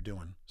doing what you're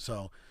doing.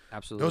 So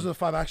absolutely, those are the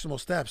 5 actionable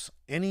steps.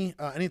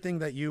 Anything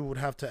that you would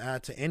have to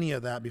add to any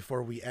of that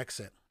before we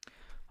exit?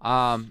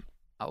 I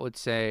would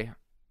say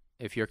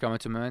if you're coming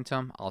to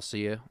Momentum, I'll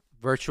see you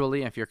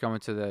virtually. If you're coming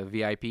to the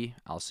VIP,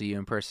 I'll see you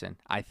in person.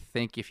 I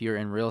think if you're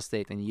in real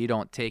estate and you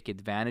don't take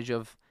advantage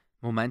of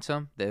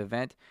Momentum, the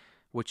event,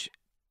 which,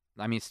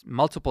 I mean,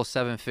 multiple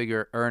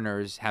 7-figure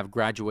earners have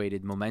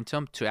graduated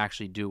Momentum to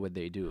actually do what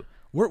they do.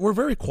 We're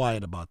very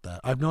quiet about that.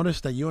 I've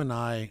noticed that you and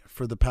I,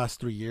 for the past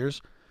 3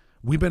 years,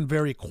 we've been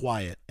very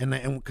quiet. And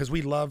because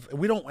we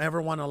don't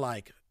ever want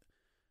to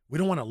we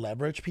don't want to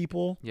leverage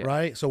people,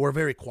 right? So we're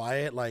very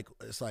quiet. Like,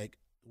 it's like,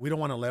 we don't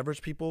want to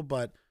leverage people,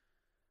 but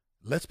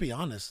let's be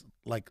honest,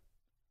 like,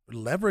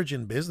 leverage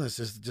in business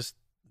is just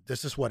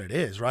what it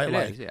is, right?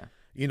 It is, yeah.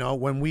 You know,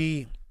 when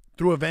we,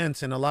 through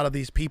events, and a lot of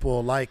these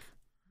people like,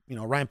 you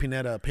know, Ryan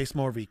Pineda, Pace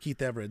Morvey,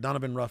 Keith Everett,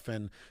 Donovan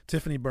Ruffin,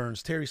 Tiffany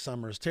Burns, Terry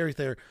Summers, Terry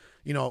Thayer,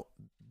 you know,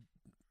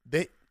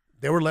 they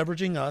were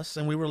leveraging us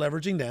and we were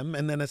leveraging them.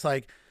 And then it's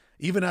like,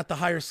 even at the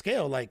higher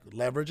scale, like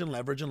leverage and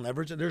leverage and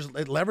leverage.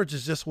 Leverage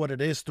is just what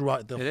it is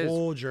throughout the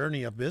whole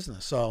journey of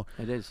business. So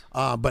It is.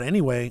 but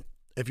anyway,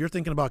 if you're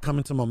thinking about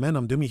coming to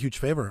Momentum, do me a huge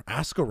favor.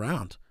 Ask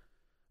around,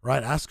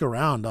 right? Ask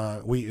around.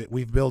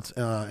 We've built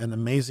an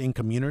amazing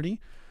community.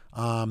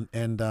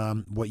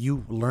 And what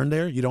you learn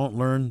there, you don't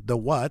learn the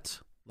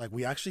what. Like,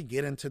 we actually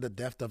get into the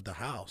depth of the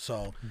how.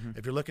 So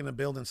if you're looking to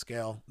build and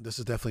scale, this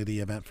is definitely the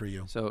event for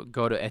you. So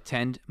go to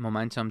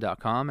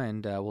attendmomentum.com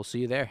and we'll see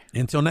you there.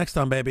 Until next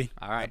time, baby.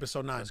 All right.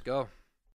 Episode 9. Let's go.